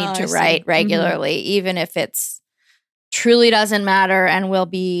I just need to write regularly, even if it's truly doesn't matter and will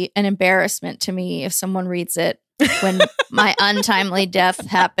be an embarrassment to me if someone reads it when my untimely death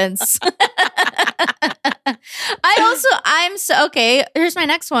happens. Okay, here's my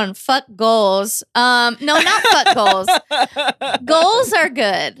next one. Fuck goals. No, not fuck goals. Goals are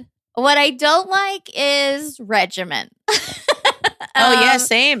good. What I don't like is regimen. Yeah,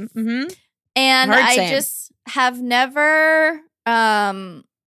 same. And just have never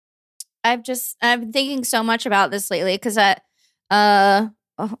I've been thinking so much about this lately because I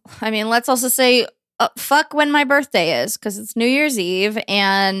mean, let's also say fuck when my birthday is because it's New Year's Eve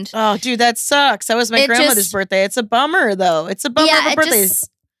and oh, dude, that sucks. That was my grandmother's birthday. It's a bummer though. It's a bummer of a birthday.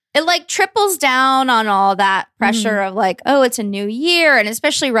 It like triples down on all that pressure of like, oh, it's a new year, and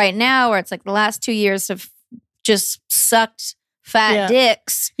especially right now where it's like the last 2 years have just sucked fat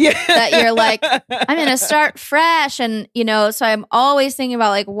dicks that you're like, I'm gonna start fresh, and you know, so I'm always thinking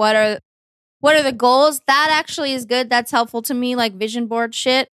about like what are the goals? That actually is good. That's helpful to me, like vision board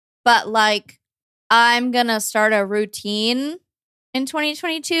shit. But like, I'm gonna start a routine in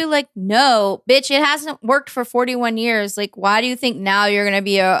 2022. Like, no, bitch, it hasn't worked for 41 years. Like, why do you think now you're gonna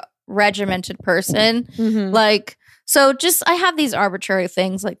be a regimented person? Like, so just I have these arbitrary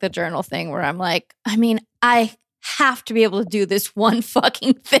things like the journal thing where I'm like, I mean, I have to be able to do this one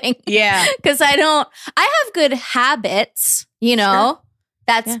fucking thing. Yeah. Because I have good habits, you know. Sure.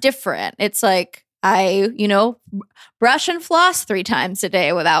 That's different. It's like I, you know, brush and floss 3 times a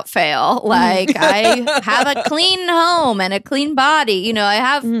day without fail. Like I have a clean home and a clean body. You know,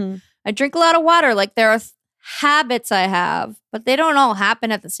 I drink a lot of water. Like there are habits I have, but they don't all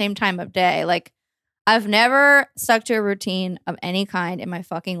happen at the same time of day. Like I've never stuck to a routine of any kind in my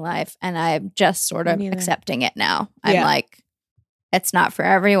fucking life. And I'm just sort of accepting it now. I'm like, it's not for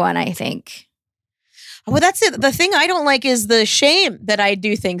everyone, I think. Well, that's it. The thing I don't like is the shame that I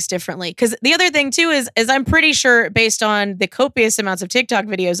do things differently. Because the other thing too is I'm pretty sure based on the copious amounts of TikTok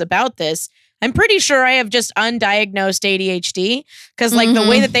videos about this, I'm pretty sure I have just undiagnosed ADHD because like the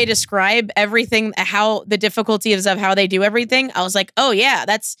way that they describe everything, how the difficulty is of how they do everything, I was like, oh yeah,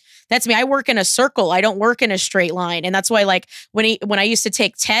 that's me. I work in a circle. I don't work in a straight line. And that's why like when I used to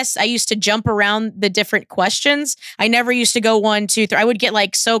take tests, I used to jump around the different questions. I never used to go 1, 2, 3. I would get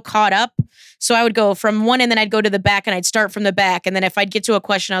like so caught up. So I would go from one and then I'd go to the back and I'd start from the back. And then if I'd get to a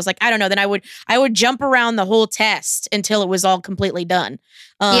question, I was like, I don't know. Then I would jump around the whole test until it was all completely done.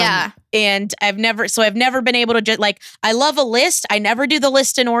 And I've never been able to just like, I love a list. I never do the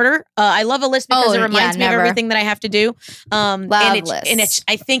list in order. I love a list because it reminds me of everything that I have to do.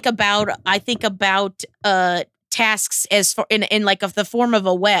 I think about tasks as for in like of the form of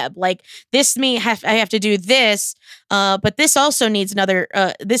a web. Like this I have to do this, but this also needs another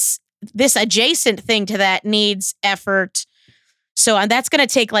this adjacent thing to that needs effort. So that's going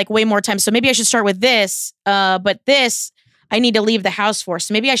to take like way more time. So maybe I should start with this, but this I need to leave the house for.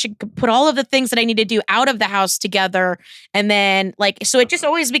 So maybe I should put all of the things that I need to do out of the house together. And then like, so it just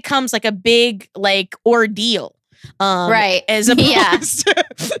always becomes like a big like ordeal. Right. As opposed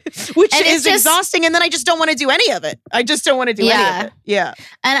to, which is exhausting. And then I just don't want to do any of it. I just don't want to do any of it. Yeah.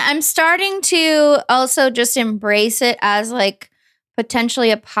 And I'm starting to also just embrace it as like potentially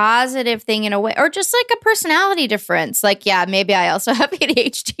a positive thing in a way, or just like a personality difference. Like, yeah, maybe I also have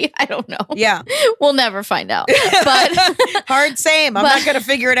ADHD. I don't know. Yeah. We'll never find out. But hard same. I'm not going to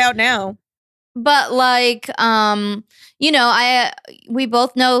figure it out now. But like, we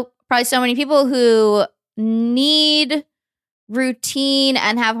both know probably so many people who need routine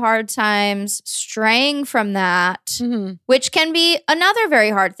and have hard times straying from that, which can be another very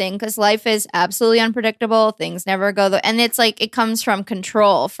hard thing because life is absolutely unpredictable. Things never go and it's like it comes from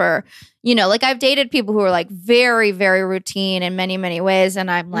control for, like I've dated people who are like very, very routine in many, many ways.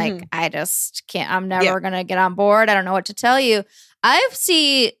 And I'm like, I just can't, I'm never going to get on board. I don't know what to tell you.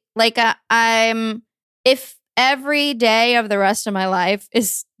 If every day of the rest of my life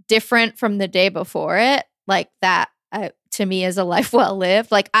is different from the day before it, like that, to me is a life well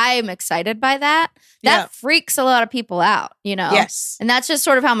lived. Like I'm excited by that. That freaks a lot of people out, Yes. And that's just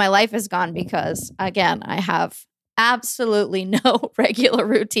sort of how my life has gone because again, I have absolutely no regular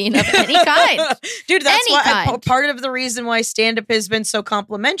routine of any kind. Dude, that's part of the reason why stand-up has been so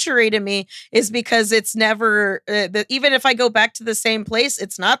complimentary to me is because it's never, even if I go back to the same place,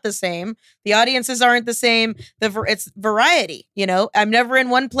 it's not the same. The audiences aren't the same. It's variety, I'm never in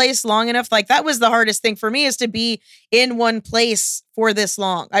one place long enough. Like that was the hardest thing for me is to be in one place for this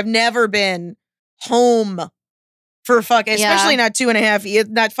long. I've never been home for especially not 2.5 years,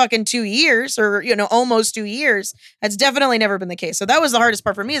 not fucking 2 years or, almost 2 years. That's definitely never been the case. So that was the hardest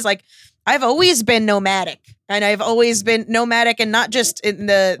part for me is like, I've always been nomadic and I've always been nomadic and not just in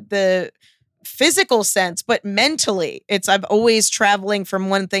the physical sense, but mentally I'm always traveling from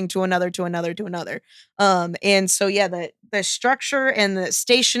one thing to another, to another, to another. And so, yeah, the structure and the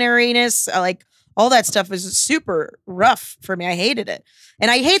stationariness, like all that stuff was super rough for me. I hated it. And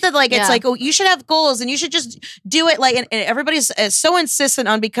I hate that, like, it's like, oh, you should have goals and you should just do it. Like, and everybody's so insistent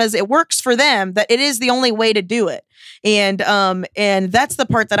on because it works for them that it is the only way to do it. And that's the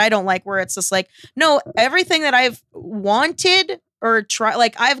part that I don't like, where it's just like, no, everything that I've wanted or try,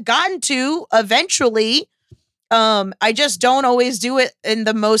 like I've gotten to eventually, I just don't always do it in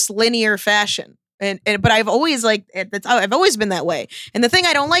the most linear fashion. But I've always I've always been that way. And the thing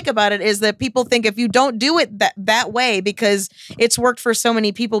I don't like about it is that people think if you don't do it that way because it's worked for so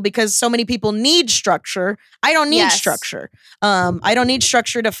many people, because so many people need structure. I don't need structure. I don't need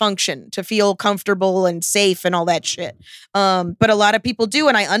structure to function, to feel comfortable and safe and all that shit. But a lot of people do,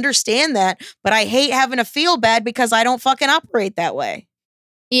 and I understand that. But I hate having to feel bad because I don't fucking operate that way.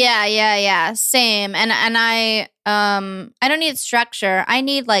 Yeah. Same. And I don't need structure. I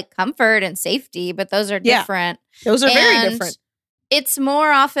need like comfort and safety, but those are different. Those are very different. It's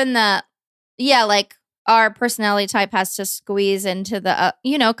more often that, like our personality type has to squeeze into the,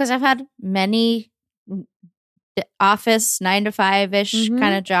 because I've had many office 9 to 5-ish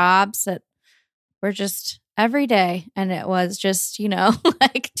kind of jobs that were just every day, and it was just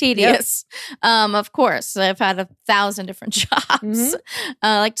like tedious. Of course, I've had 1,000 different jobs.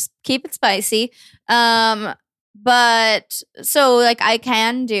 Like just keep it spicy. But so like I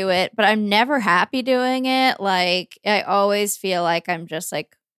can do it, but I'm never happy doing it. Like I always feel like I'm just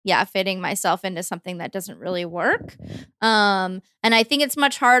like fitting myself into something that doesn't really work. And I think it's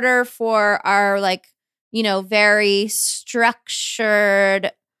much harder for our like very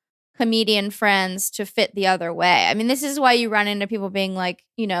structured comedian friends to fit the other way. I mean, this is why you run into people being like,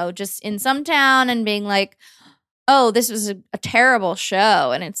 just in some town and being like, oh, this was a terrible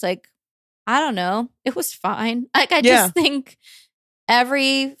show. And it's like, I don't know. It was fine. Like, I just think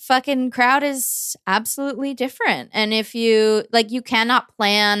every fucking crowd is absolutely different. And if you you cannot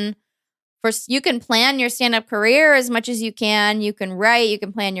plan you can plan your stand-up career as much as you can. You can write, you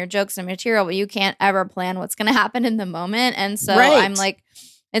can plan your jokes and material, but you can't ever plan what's going to happen in the moment. And so I'm like,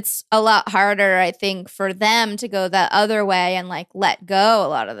 it's a lot harder, I think, for them to go that other way and like let go a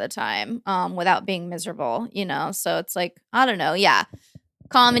lot of the time without being miserable, you know? So it's like, I don't know. Yeah.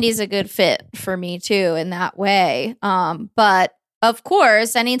 Comedy's a good fit for me too in that way. But of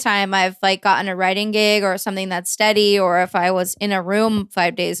course, anytime I've like gotten a writing gig or something that's steady, or if I was in a room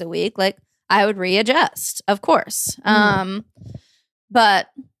 5 days a week, like I would readjust, of course. But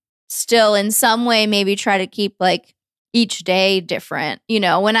still in some way, maybe try to keep like each day different. You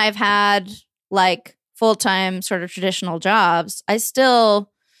know, when I've had like full-time sort of traditional jobs, I still,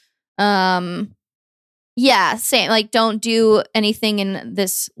 same, like don't do anything in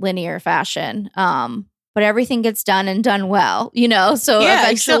this linear fashion. But everything gets done and done well, you know? So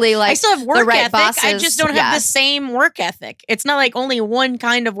eventually, I still have work ethic. Bosses, I just don't have the same work ethic. It's not like only one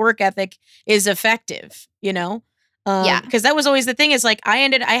kind of work ethic is effective, you know? Because that was always the thing is like, I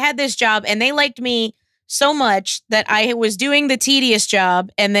had this job and they liked me so much that I was doing the tedious job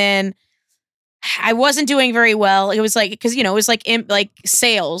and then I wasn't doing very well. It was like, because, you know, it was like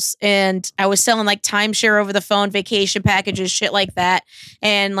sales and I was selling like timeshare over the phone, vacation packages, shit like that.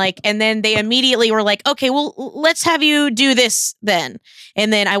 And then they immediately were like, okay, well, let's have you do this then.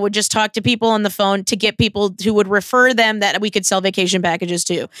 And then I would just talk to people on the phone to get people who would refer them that we could sell vacation packages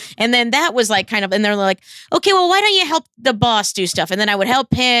to. And then that was like kind of, and they're like, okay, well, why don't you help the boss do stuff? And then I would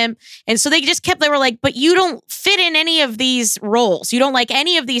help him. And so they were like, but you don't fit in any of these roles. You don't like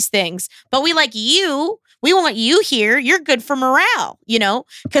any of these things, but we like you. We want you here. You're good for morale, you know,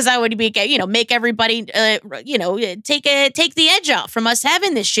 because I would be, you know, make everybody, you know, take the edge off from us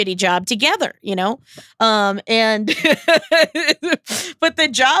having this shitty job together, you know, and but the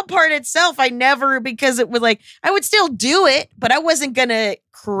job part itself, I never, because it was like, I would still do it, but I wasn't going to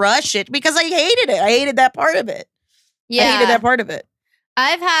crush it because I hated it. I hated that part of it. Yeah. I hated that part of it.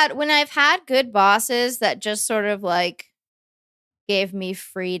 When I've had good bosses that just sort of like gave me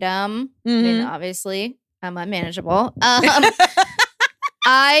freedom, I mean, obviously I'm unmanageable. I'm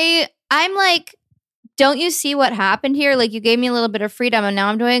like, don't you see what happened here? Like you gave me a little bit of freedom and now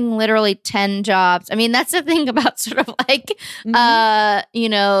I'm doing literally 10 jobs. I mean, that's the thing about sort of like, you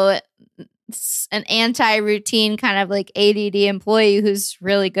know, an anti-routine kind of like ADD employee who's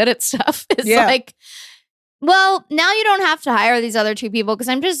really good at stuff. It's like, well, now you don't have to hire these other two people because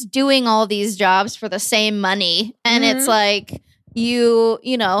I'm just doing all these jobs for the same money. And it's like, you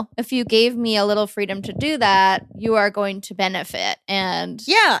know, if you gave me a little freedom to do that, you are going to benefit. And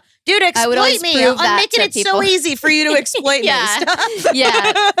yeah, dude, exploit me. I'm making it so easy for you to exploit me. That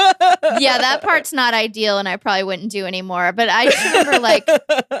part's not ideal and I probably wouldn't do anymore. But I just remember like,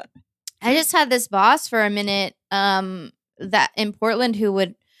 I just had this boss for a minute that in Portland who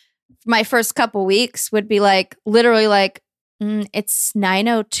would, my first couple weeks would be like, literally like, it's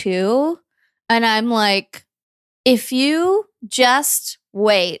 9:02. And I'm like, if you just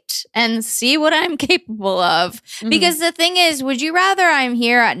wait and see what I'm capable of. Because the thing is, would you rather I'm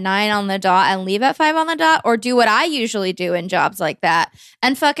here at 9 on the dot and leave at 5 on the dot, or do what I usually do in jobs like that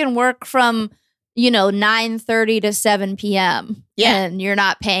and fucking work from, you know, 9:30 to 7 p.m. And you're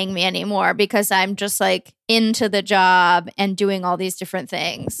not paying me anymore because I'm just like into the job and doing all these different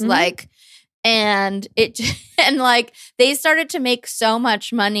things. Like, and like they started to make so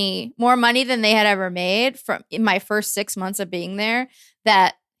much money, more money than they had ever made from in my first 6 months of being there,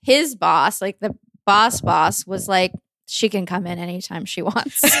 that his boss, like the boss was like, she can come in anytime she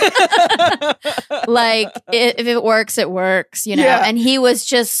wants. Like if it works, it works, you know? And he was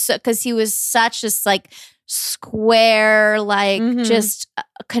just, because he was such this like square, like just a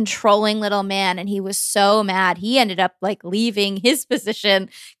controlling little man. And he was so mad. He ended up like leaving his position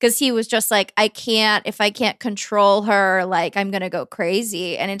because he was just like, if I can't control her, like I'm going to go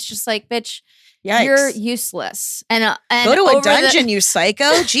crazy. And it's just like, bitch, you're useless. And go to a dungeon, you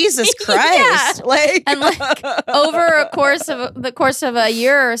psycho. Jesus Christ. And like over the course of a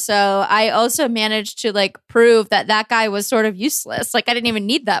year or so, I also managed to like prove that guy was sort of useless. Like I didn't even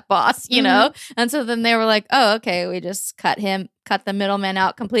need that boss, you know? And so then they were like, oh, okay, we just cut the middleman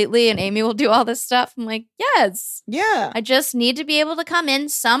out completely and Amy will do all this stuff. I'm like, yes. Yeah. I just need to be able to come in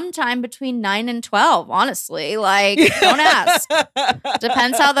sometime between 9 and 12, honestly. Like, don't ask.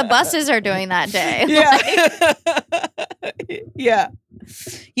 Depends how the buses are doing that day. Yeah.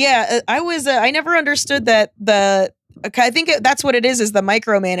 Yeah. I never understood that I think that's what it is the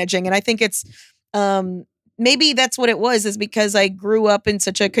micromanaging. And I think it's, maybe that's what it was, is because I grew up in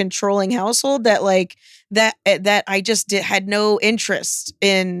such a controlling household that like that I just had no interest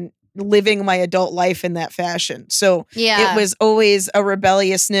in living my adult life in that fashion. So Yeah. it was always a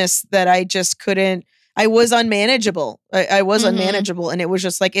rebelliousness that I just couldn't. I was unmanageable. I was unmanageable. And it was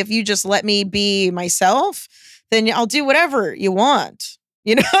just like, if you just let me be myself, then I'll do whatever you want.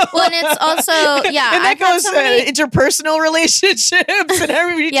 You know? Well, and it's also, yeah. And that I've had goes so many- interpersonal relationships and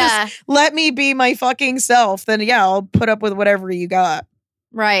everybody just let me be my fucking self. Then yeah, I'll put up with whatever you got.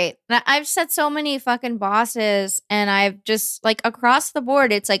 Right. I've said so many fucking bosses, and I've just like across the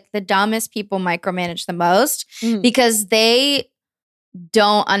board, it's like the dumbest people micromanage the most because they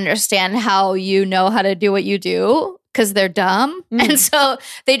don't understand how you know how to do what you do because they're dumb. And so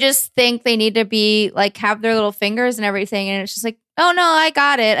they just think they need to be like have their little fingers and everything. And it's just like, oh no, I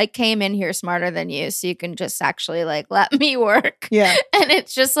got it. I came in here smarter than you. So you can just actually like let me work. Yeah. And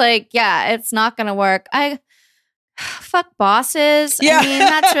it's just like, yeah, it's not going to work. Fuck bosses. Yeah. I mean,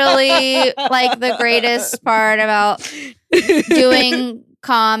 that's really like the greatest part about doing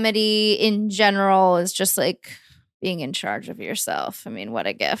comedy in general is just like being in charge of yourself. I mean, what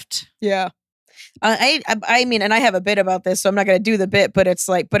a gift. Yeah. I mean, and I have a bit about this, so I'm not going to do the bit, but it's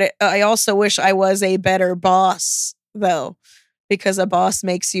like, I also wish I was a better boss though, because a boss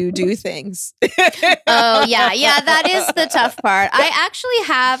makes you do things. Oh, yeah. Yeah, that is the tough part. I actually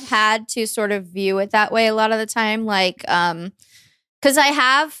have had to sort of view it that way a lot of the time. Like, because I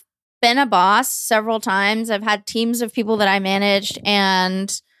have been a boss several times. I've had teams of people that I managed,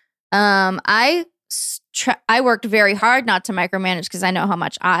 and I worked very hard not to micromanage because I know how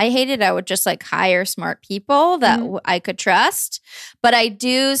much I hated. I would just like hire smart people that I could trust. But I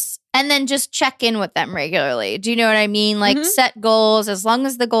do, and then just check in with them regularly. Do you know what I mean? Like set goals. As long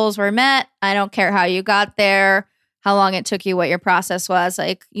as the goals were met, I don't care how you got there, how long it took you, what your process was.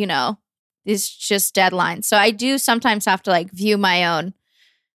 Like, you know, it's just deadlines. So I do sometimes have to like view my own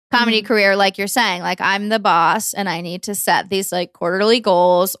comedy career, like you're saying, like I'm the boss and I need to set these like quarterly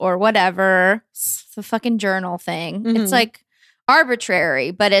goals or whatever. It's the fucking journal thing. It's like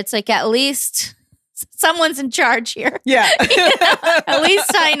arbitrary, but it's like at least someone's in charge here. Yeah. You know? At least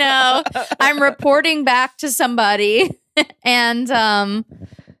I know I'm reporting back to somebody. And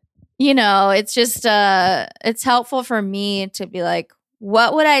you know, it's just it's helpful for me to be like,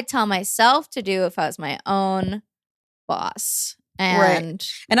 what would I tell myself to do if I was my own boss? And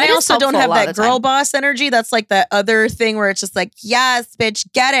I also don't have that girl boss energy. That's like that other thing where it's just like, yes,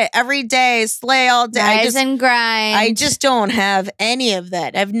 bitch, get it every day, slay all day. Rise and grind. I just don't have any of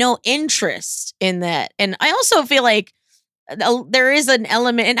that. I have no interest in that. And I also feel like there is an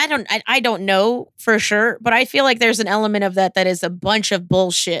element, and I don't know for sure, but I feel like there's an element of that is a bunch of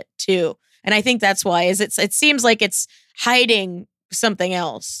bullshit too. And I think that's why it seems like it's hiding something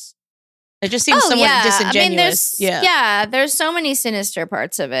else. It just seems somewhat disingenuous. I mean, there's so many sinister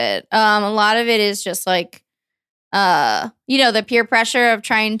parts of it. A lot of it is just like, you know, the peer pressure of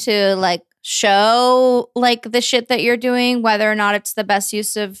trying to like show like the shit that you're doing, whether or not it's the best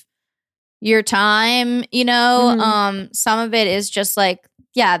use of your time, you know. Some of it is just like,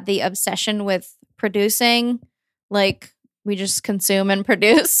 yeah, the obsession with producing, like we just consume and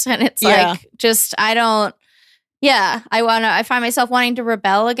produce. And it's like, just, I find myself wanting to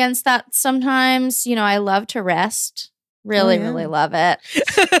rebel against that sometimes. You know, I love to rest. Really love it.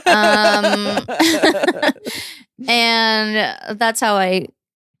 And that's how I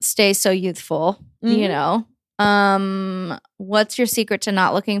stay so youthful, you know. What's your secret to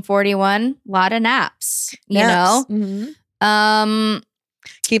not looking 41? A lot of naps, you know.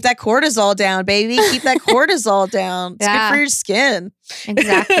 Keep that cortisol down, baby. Keep that cortisol down. It's good for your skin.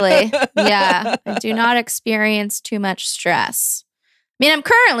 Exactly. Yeah. I do not experience too much stress. I mean, I'm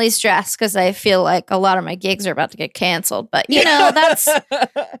currently stressed because I feel like a lot of my gigs are about to get canceled. But, you know,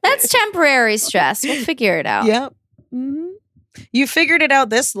 that's temporary stress. We'll figure it out. Yep. You figured it out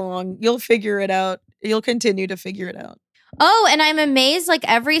this long. You'll figure it out. You'll continue to figure it out. Oh, and I'm amazed like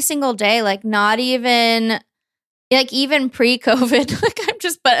every single day, like not even... Like even pre-COVID, like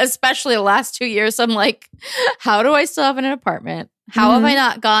but especially the last 2 years, I'm like, how do I still have an apartment? How have I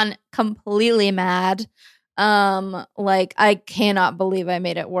not gone completely mad? Like I cannot believe I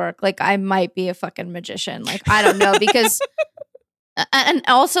made it work. Like I might be a fucking magician. Like I don't know because, and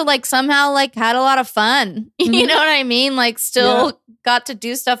also like somehow like had a lot of fun. You know what I mean? Like still got to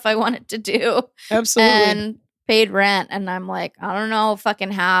do stuff I wanted to do. Absolutely. And paid rent. And I'm like, I don't know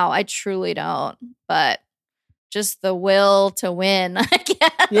fucking how. I truly don't. But just the will to win, I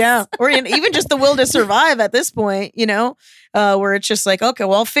guess. Yeah. Or even just the will to survive at this point, where it's just like, okay,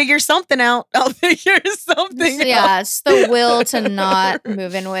 well, I'll figure something out. I'll figure something out. Yeah, it's the will to not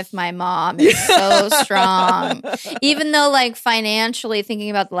move in with my mom is so strong. Even though, like, financially, thinking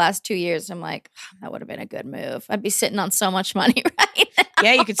about the last 2 years, I'm like, that would have been a good move. I'd be sitting on so much money right now.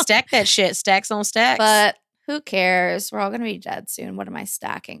 Yeah, you could stack that shit. Stacks on stacks. But who cares? We're all going to be dead soon. What am I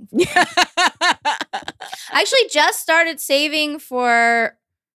stacking for? Yeah. I actually just started saving for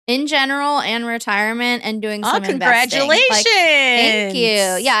in general and retirement and doing some congratulations. investing. Thank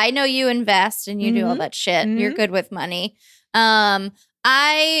you. Yeah, I know you invest and you do all that shit. You're good with money. I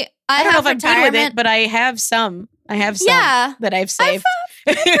don't know if I'm retirement. good with it, but I have some. That I've saved.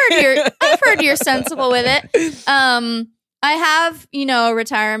 I've heard you're sensible with it. I have,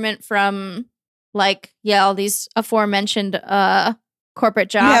 retirement from all these aforementioned corporate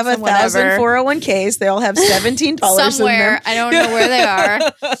jobs. You have and 1,000 whatever. 401ks. They all have $17 Somewhere. in them. I don't know where they are.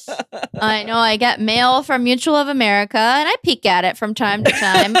 I know I get mail from Mutual of America and I peek at it from time to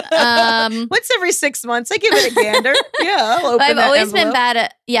time. Once every 6 months, I give it a gander. Yeah, I'll open I've that always been envelope. bad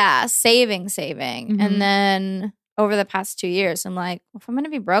at, saving. Mhm. And then over the past 2 years, I'm like, if I'm going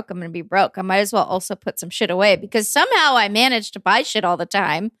to be broke, I'm going to be broke. I might as well also put some shit away because somehow I manage to buy shit all the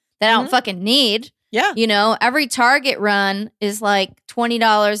time that I don't fucking need. Yeah. Every Target run is like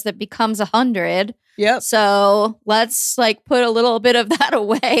 $20 that becomes $100. Yep. So let's put a little bit of that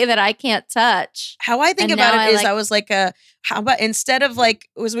away that I can't touch. How I think And about now it is I was like, how about instead of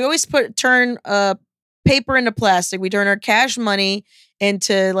we always turn paper into plastic, we turn our cash money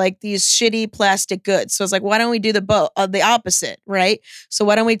into these shitty plastic goods. So it's like, why don't we do the opposite, right? So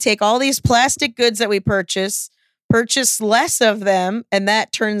why don't we take all these plastic goods that we purchase less of them, and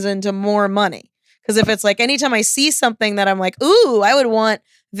that turns into more money. Because if it's anytime I see something that I'm like, ooh, I would want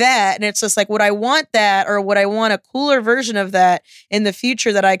that. And it's just would I want that, or would I want a cooler version of that in the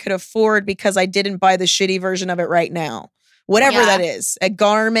future that I could afford because I didn't buy the shitty version of it right now? Whatever that is, a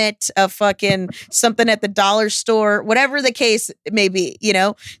garment, a fucking something at the dollar store, whatever the case may be,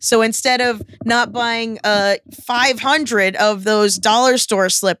 So instead of not buying 500 of those dollar store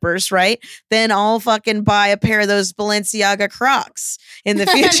slippers, right? Then I'll fucking buy a pair of those Balenciaga Crocs in the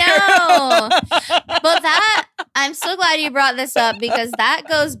future. No. But I'm so glad you brought this up because that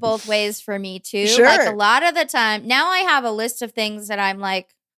goes both ways for me too. Sure. A lot of the time, now I have a list of things that I'm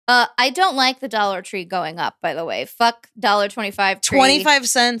like, I don't like the Dollar Tree going up, by the way. Fuck $1.25 tree. 25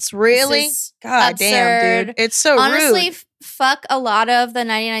 cents? Really? God absurd. damn, dude. It's so Honestly, rude. Fuck a lot of the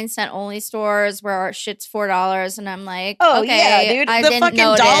 99-cent only stores where our shit's $4 and I'm like, oh, okay, yeah, dude. I the didn't fucking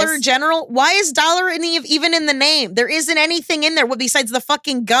notice. Dollar General. Why is dollar even in the name? There isn't anything in there besides the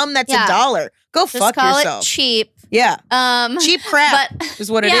fucking gum that's Yeah. $1. Go Just fuck call yourself. it cheap. Yeah. Cheap crap But is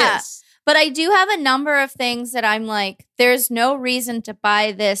what it yeah. is. But I do have a number of things that I'm like, there's no reason to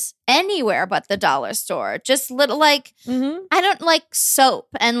buy this anywhere but the dollar store. Just little I don't like soap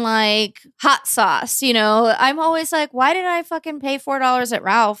and hot sauce, I'm always like, why did I fucking pay $4 at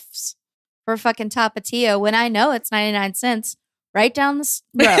Ralph's for fucking Tapatio when I know it's 99 cents right down the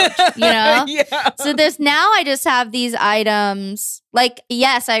road, Yeah. So now I just have these items.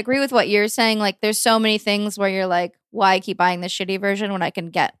 Yes, I agree with what you're saying. There's so many things where you're like, why keep buying the shitty version when I can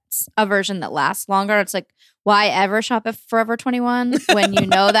get a version that lasts longer? It's like, why ever shop at Forever 21 when you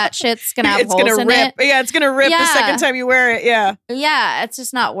know that shit's gonna have holes in rip. it? Yeah, it's gonna rip the second time you wear it. Yeah. Yeah, it's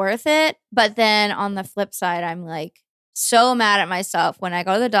just not worth it. But then on the flip side, I'm so mad at myself when I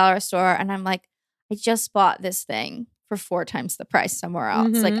go to the dollar store and I'm like, I just bought this thing for 4 times the price somewhere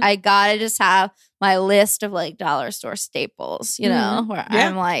else. I gotta just have my list of dollar store staples, where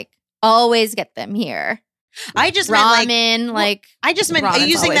I'm always get them here. I just ramen, meant I just meant ramen's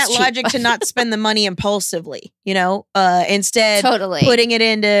using that always logic cheap. to not spend the money impulsively, instead Totally putting it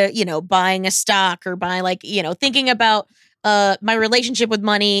into, buying a stock or buying thinking about my relationship with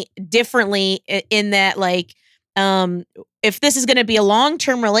money differently in that if this is going to be a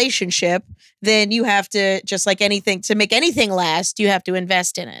long-term relationship, then you have to, just like anything, to make anything last, you have to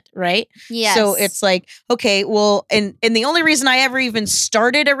invest in it, right? Yes. So it's okay, well, and the only reason I ever even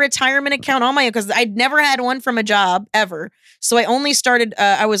started a retirement account on my own, because I'd never had one from a job ever. So I only started,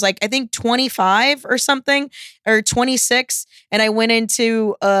 I was I think 25 or something, or 26. And I went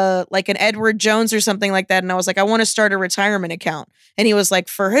into an Edward Jones or something like that. And I was like, I want to start a retirement account. And he was like,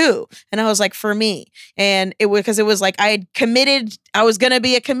 for who? And I was like, for me. And it was because it was I had committed I was going to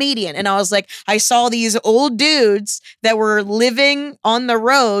be a comedian. And I was like, I saw these old dudes that were living on the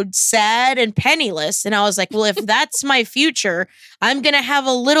road, sad and penniless. And I was like, well, if that's my future, I'm going to have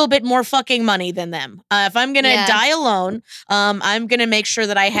a little bit more fucking money than them. If I'm going to die alone, I'm going to make sure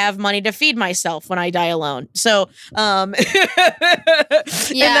that I have money to feed myself when I die alone. So, and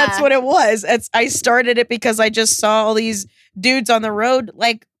that's what it was. I started it because I just saw all these dudes on the road,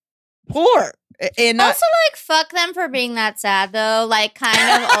 like, poor. And also, like, fuck them for being that sad, though. Like, kind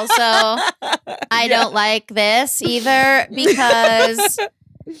of also, I don't like this either because,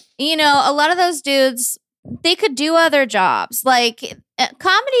 you know, a lot of those dudes, they could do other jobs. Like,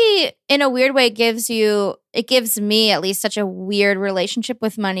 comedy, in a weird way, gives me at least such a weird relationship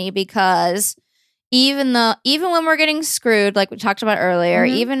with money because even when we're getting screwed, like we talked about earlier,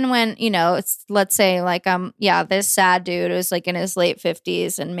 even when, you know, it's, let's say, like, this sad dude who's, like, in his late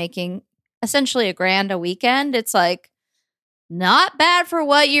 50s and making essentially $1,000 a weekend, it's like not bad for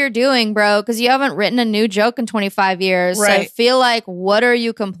what you're doing, bro, because you haven't written a new joke in 25 years. Right. So I feel like, what are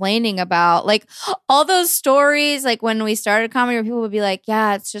you complaining about? Like, all those stories, like when we started comedy, where people would be like,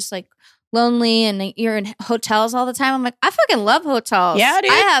 yeah, it's just like lonely and you're in hotels all the time. I'm like, I fucking love hotels. Yeah, dude.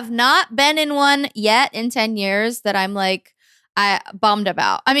 I have not been in one yet in 10 years that I'm like, I bummed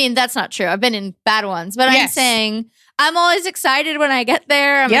about. I mean, that's not true. I've been in bad ones, but I'm saying I'm always excited when I get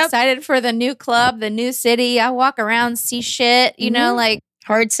there. I'm excited for the new club, the new city. I walk around, see shit, you know, like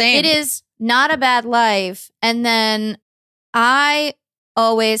hard saying. It is not a bad life. And then I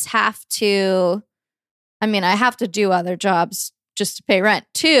always have to, I have to do other jobs just to pay rent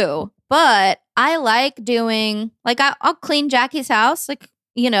too. But I like doing, like, I'll clean Jackie's house. Like,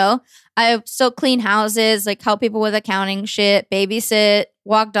 you know, I still clean houses, like help people with accounting shit, babysit,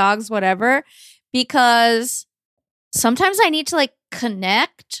 walk dogs, whatever. Because sometimes I need to like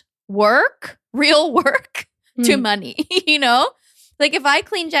connect real work to money, you know? Like if I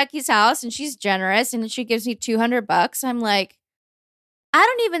clean Jackie's house and she's generous and she gives me $200, I'm like, I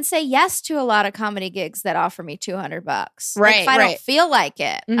don't even say yes to a lot of comedy gigs that offer me $200. Right. Like if I don't feel like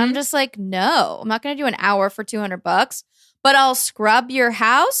it, I'm just like, no, I'm not going to do an hour for $200, but I'll scrub your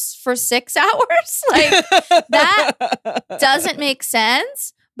house for 6 hours. Like that doesn't make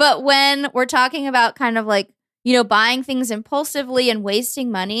sense. But when we're talking about kind of like, you know, buying things impulsively and wasting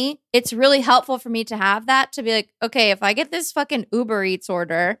money, it's really helpful for me to have that, to be like, okay, if I get this fucking Uber Eats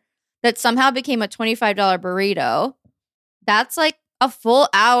order that somehow became a $25 burrito, that's like a full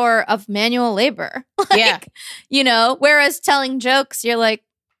hour of manual labor. Like, you know, whereas telling jokes, you're like,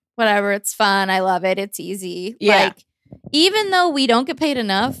 whatever, it's fun. I love it. It's easy. Yeah. Like, even though we don't get paid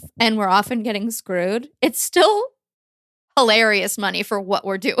enough and we're often getting screwed, it's still hilarious money for what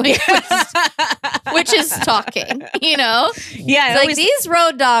we're doing, which is talking, you know? Yeah. Like these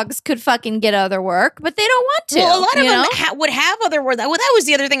road dogs could fucking get other work, but they don't want to. Well, a lot of them would have other work. Well, that was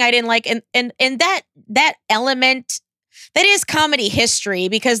the other thing I didn't like. And that element, that is comedy history,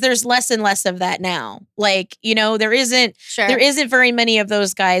 because there's less and less of that now. Like, you know, there isn't very many of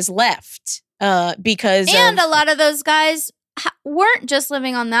those guys left because a lot of those guys weren't just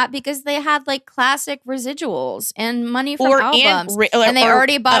living on that because they had like classic residuals and money from albums, and they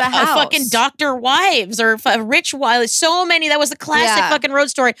already bought a house. Fucking Dr. Wives or Rich Wives. So many. That was the classic fucking road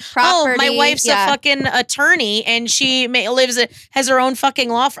story. Property, my wife's a fucking attorney and she has her own fucking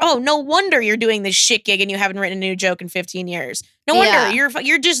law firm. Oh, no wonder you're doing this shit gig and you haven't written a new joke in 15 years. No wonder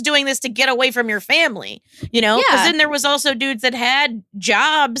you're just doing this to get away from your family, you know? Because then there was also dudes that had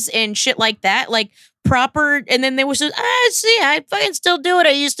jobs and shit like that, like proper, and then they were I fucking still do it.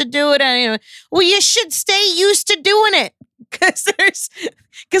 I used to do it. Well, you should stay used to doing it, because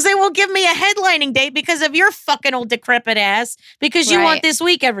they won't give me a headlining date because of your fucking old decrepit ass, because you want this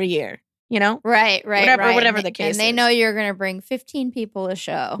week every year. You know? Right. Whatever the case is. And they know you're going to bring 15 people a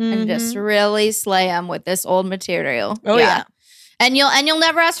show and just really slay them with this old material. Oh, yeah. And you'll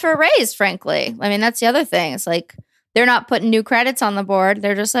never ask for a raise, frankly. I mean, that's the other thing. It's like, they're not putting new credits on the board.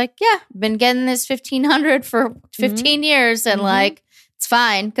 They're just like, yeah, been getting this $1,500 for 15 years. And like, it's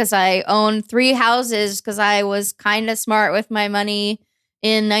fine because I own 3 houses because I was kind of smart with my money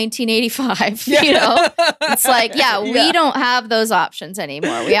in 1985. You know, it's like, we don't have those options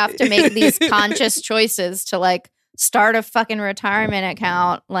anymore. We have to make these conscious choices to like start a fucking retirement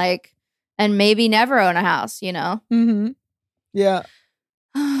account, like, and maybe never own a house, you know? Mm-hmm. Yeah.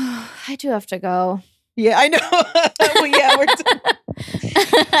 I do have to go. Yeah, I know.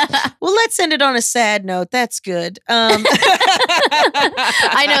 Well, let's end it on a sad note. That's good. I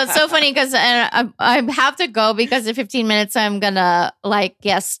know, it's so funny because I have to go because in 15 minutes I'm gonna like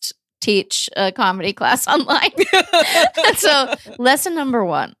guest teach a comedy class online. So lesson number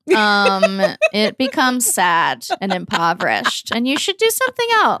 1, it becomes sad and impoverished, and you should do something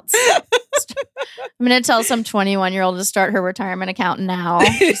else. I'm going to tell some 21-year-old to start her retirement account now.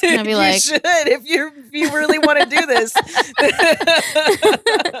 She's going to be like, you should if you really want to do this.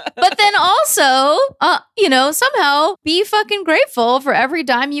 But then also, somehow be fucking grateful for every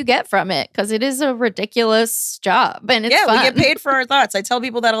dime you get from it, because it is a ridiculous job and it's fun. We get paid for our thoughts. I tell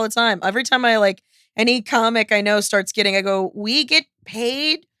people that all the time. Every time any comic I know starts getting, I go, we get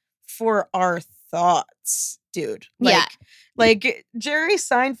paid for our thoughts, dude. Like Jerry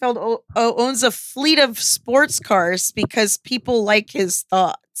Seinfeld owns a fleet of sports cars because people like his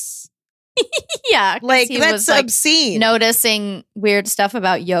thoughts. Yeah, like he that's was, obscene. Noticing weird stuff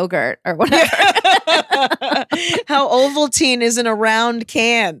about yogurt or whatever. How Ovaltine is in a round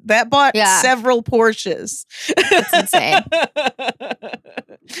can that bought several Porsches. That's insane.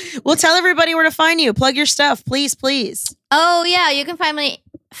 Well, tell everybody where to find you. Plug your stuff, please. Oh yeah, you can find me at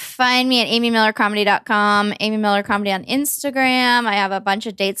amymillercomedy.com, Amy Miller Comedy on Instagram. I have a bunch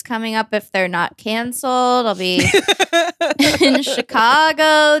of dates coming up if they're not canceled. I'll be in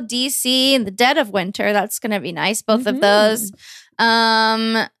Chicago, DC in the dead of winter. That's going to be nice. Both of those.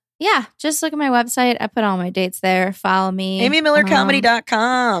 Yeah, just look at my website. I put all my dates there. Follow me.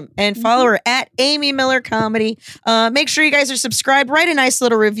 AmyMillerComedy.com and follow her at Amy Miller Comedy. Make sure you guys are subscribed. Write a nice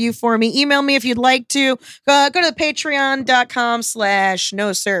little review for me. Email me if you'd like to. Go to the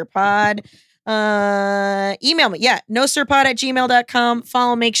patreon.com/NoSirPod. Email me. Yeah,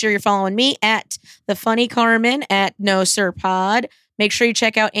 nosirpod@gmail.com. Make sure you're following me at The Funny Carmen at NoSirPod. Make sure you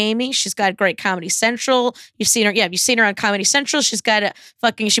check out Amy. She's got great Comedy Central. You've seen her. Yeah, you've seen her on Comedy Central. She's got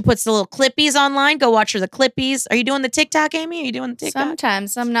she puts the little clippies online. Go watch her the clippies. Are you doing the TikTok, Amy? Are you doing the TikTok?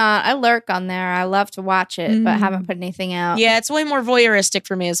 Sometimes. I'm not. I lurk on there. I love to watch it, but haven't put anything out. Yeah, it's way more voyeuristic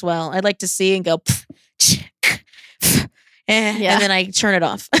for me as well. I'd like to see and go, and then I turn it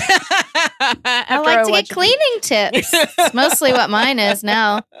off. I like to get cleaning tips. It's mostly what mine is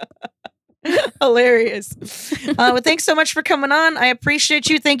now. Hilarious. Well, thanks so much for coming on. I appreciate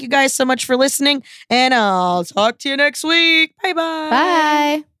you. Thank you guys so much for listening, and I'll talk to you next week. Bye.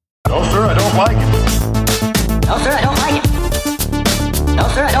 Bye. No, sir, I don't like it. No, sir, I don't like it. No,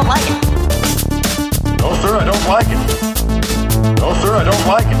 sir, I don't like it. No, sir, I don't like it. No, sir, I don't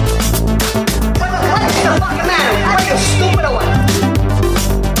like it. What is the fucking matter? What are you stupid or what?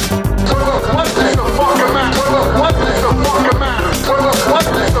 What is the fucking matter? What is the fucking matter? What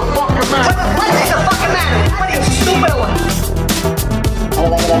is the fucking matter? What is the fucking matter? What are you stupid or what?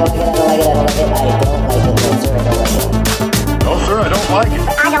 No, sir, I don't like it.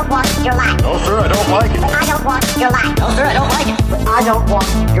 I don't want your life. No, sir, I don't like it. I don't want your life. No, sir, I don't like it. I don't want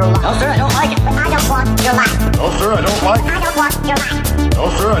your life. No, sir, I don't like it. I don't want your life. No, sir, I don't like it. I don't want your life. No,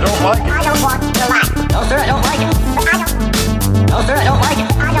 sir, I don't like it. I don't want your life. No, sir, I don't like it. No, sir, I don't like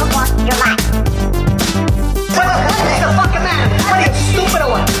it. I don't want your life. What is the fucking matter? What are you stupid or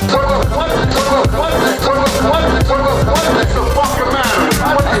what? What is the fucking matter?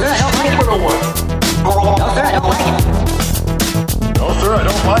 What are you stupid or what? No, sir, I don't like it. No, sir, I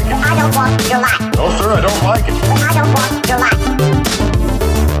don't like it. I don't want your life. No, sir, I don't like it. I don't want your life.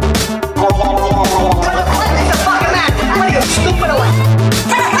 What is the fucking matter? What are you stupid or what?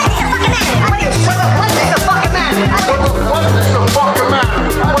 What is the fucking matter? What is the fucking matter?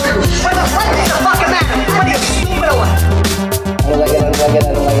 What is the fucking matter? What are you stupid or what?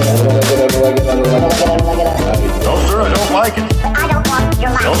 No, sir, I don't like it. I don't want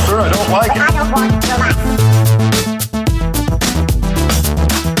your life. No, sir, I don't like it. I don't want your life.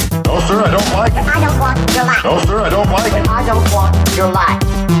 No, sir, I don't like it. I don't want your life. No, sir, I don't like it. I don't want your life.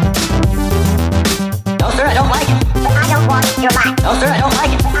 No, sir, I don't like it. I don't want your life. No, sir, I don't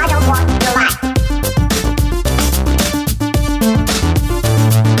like it.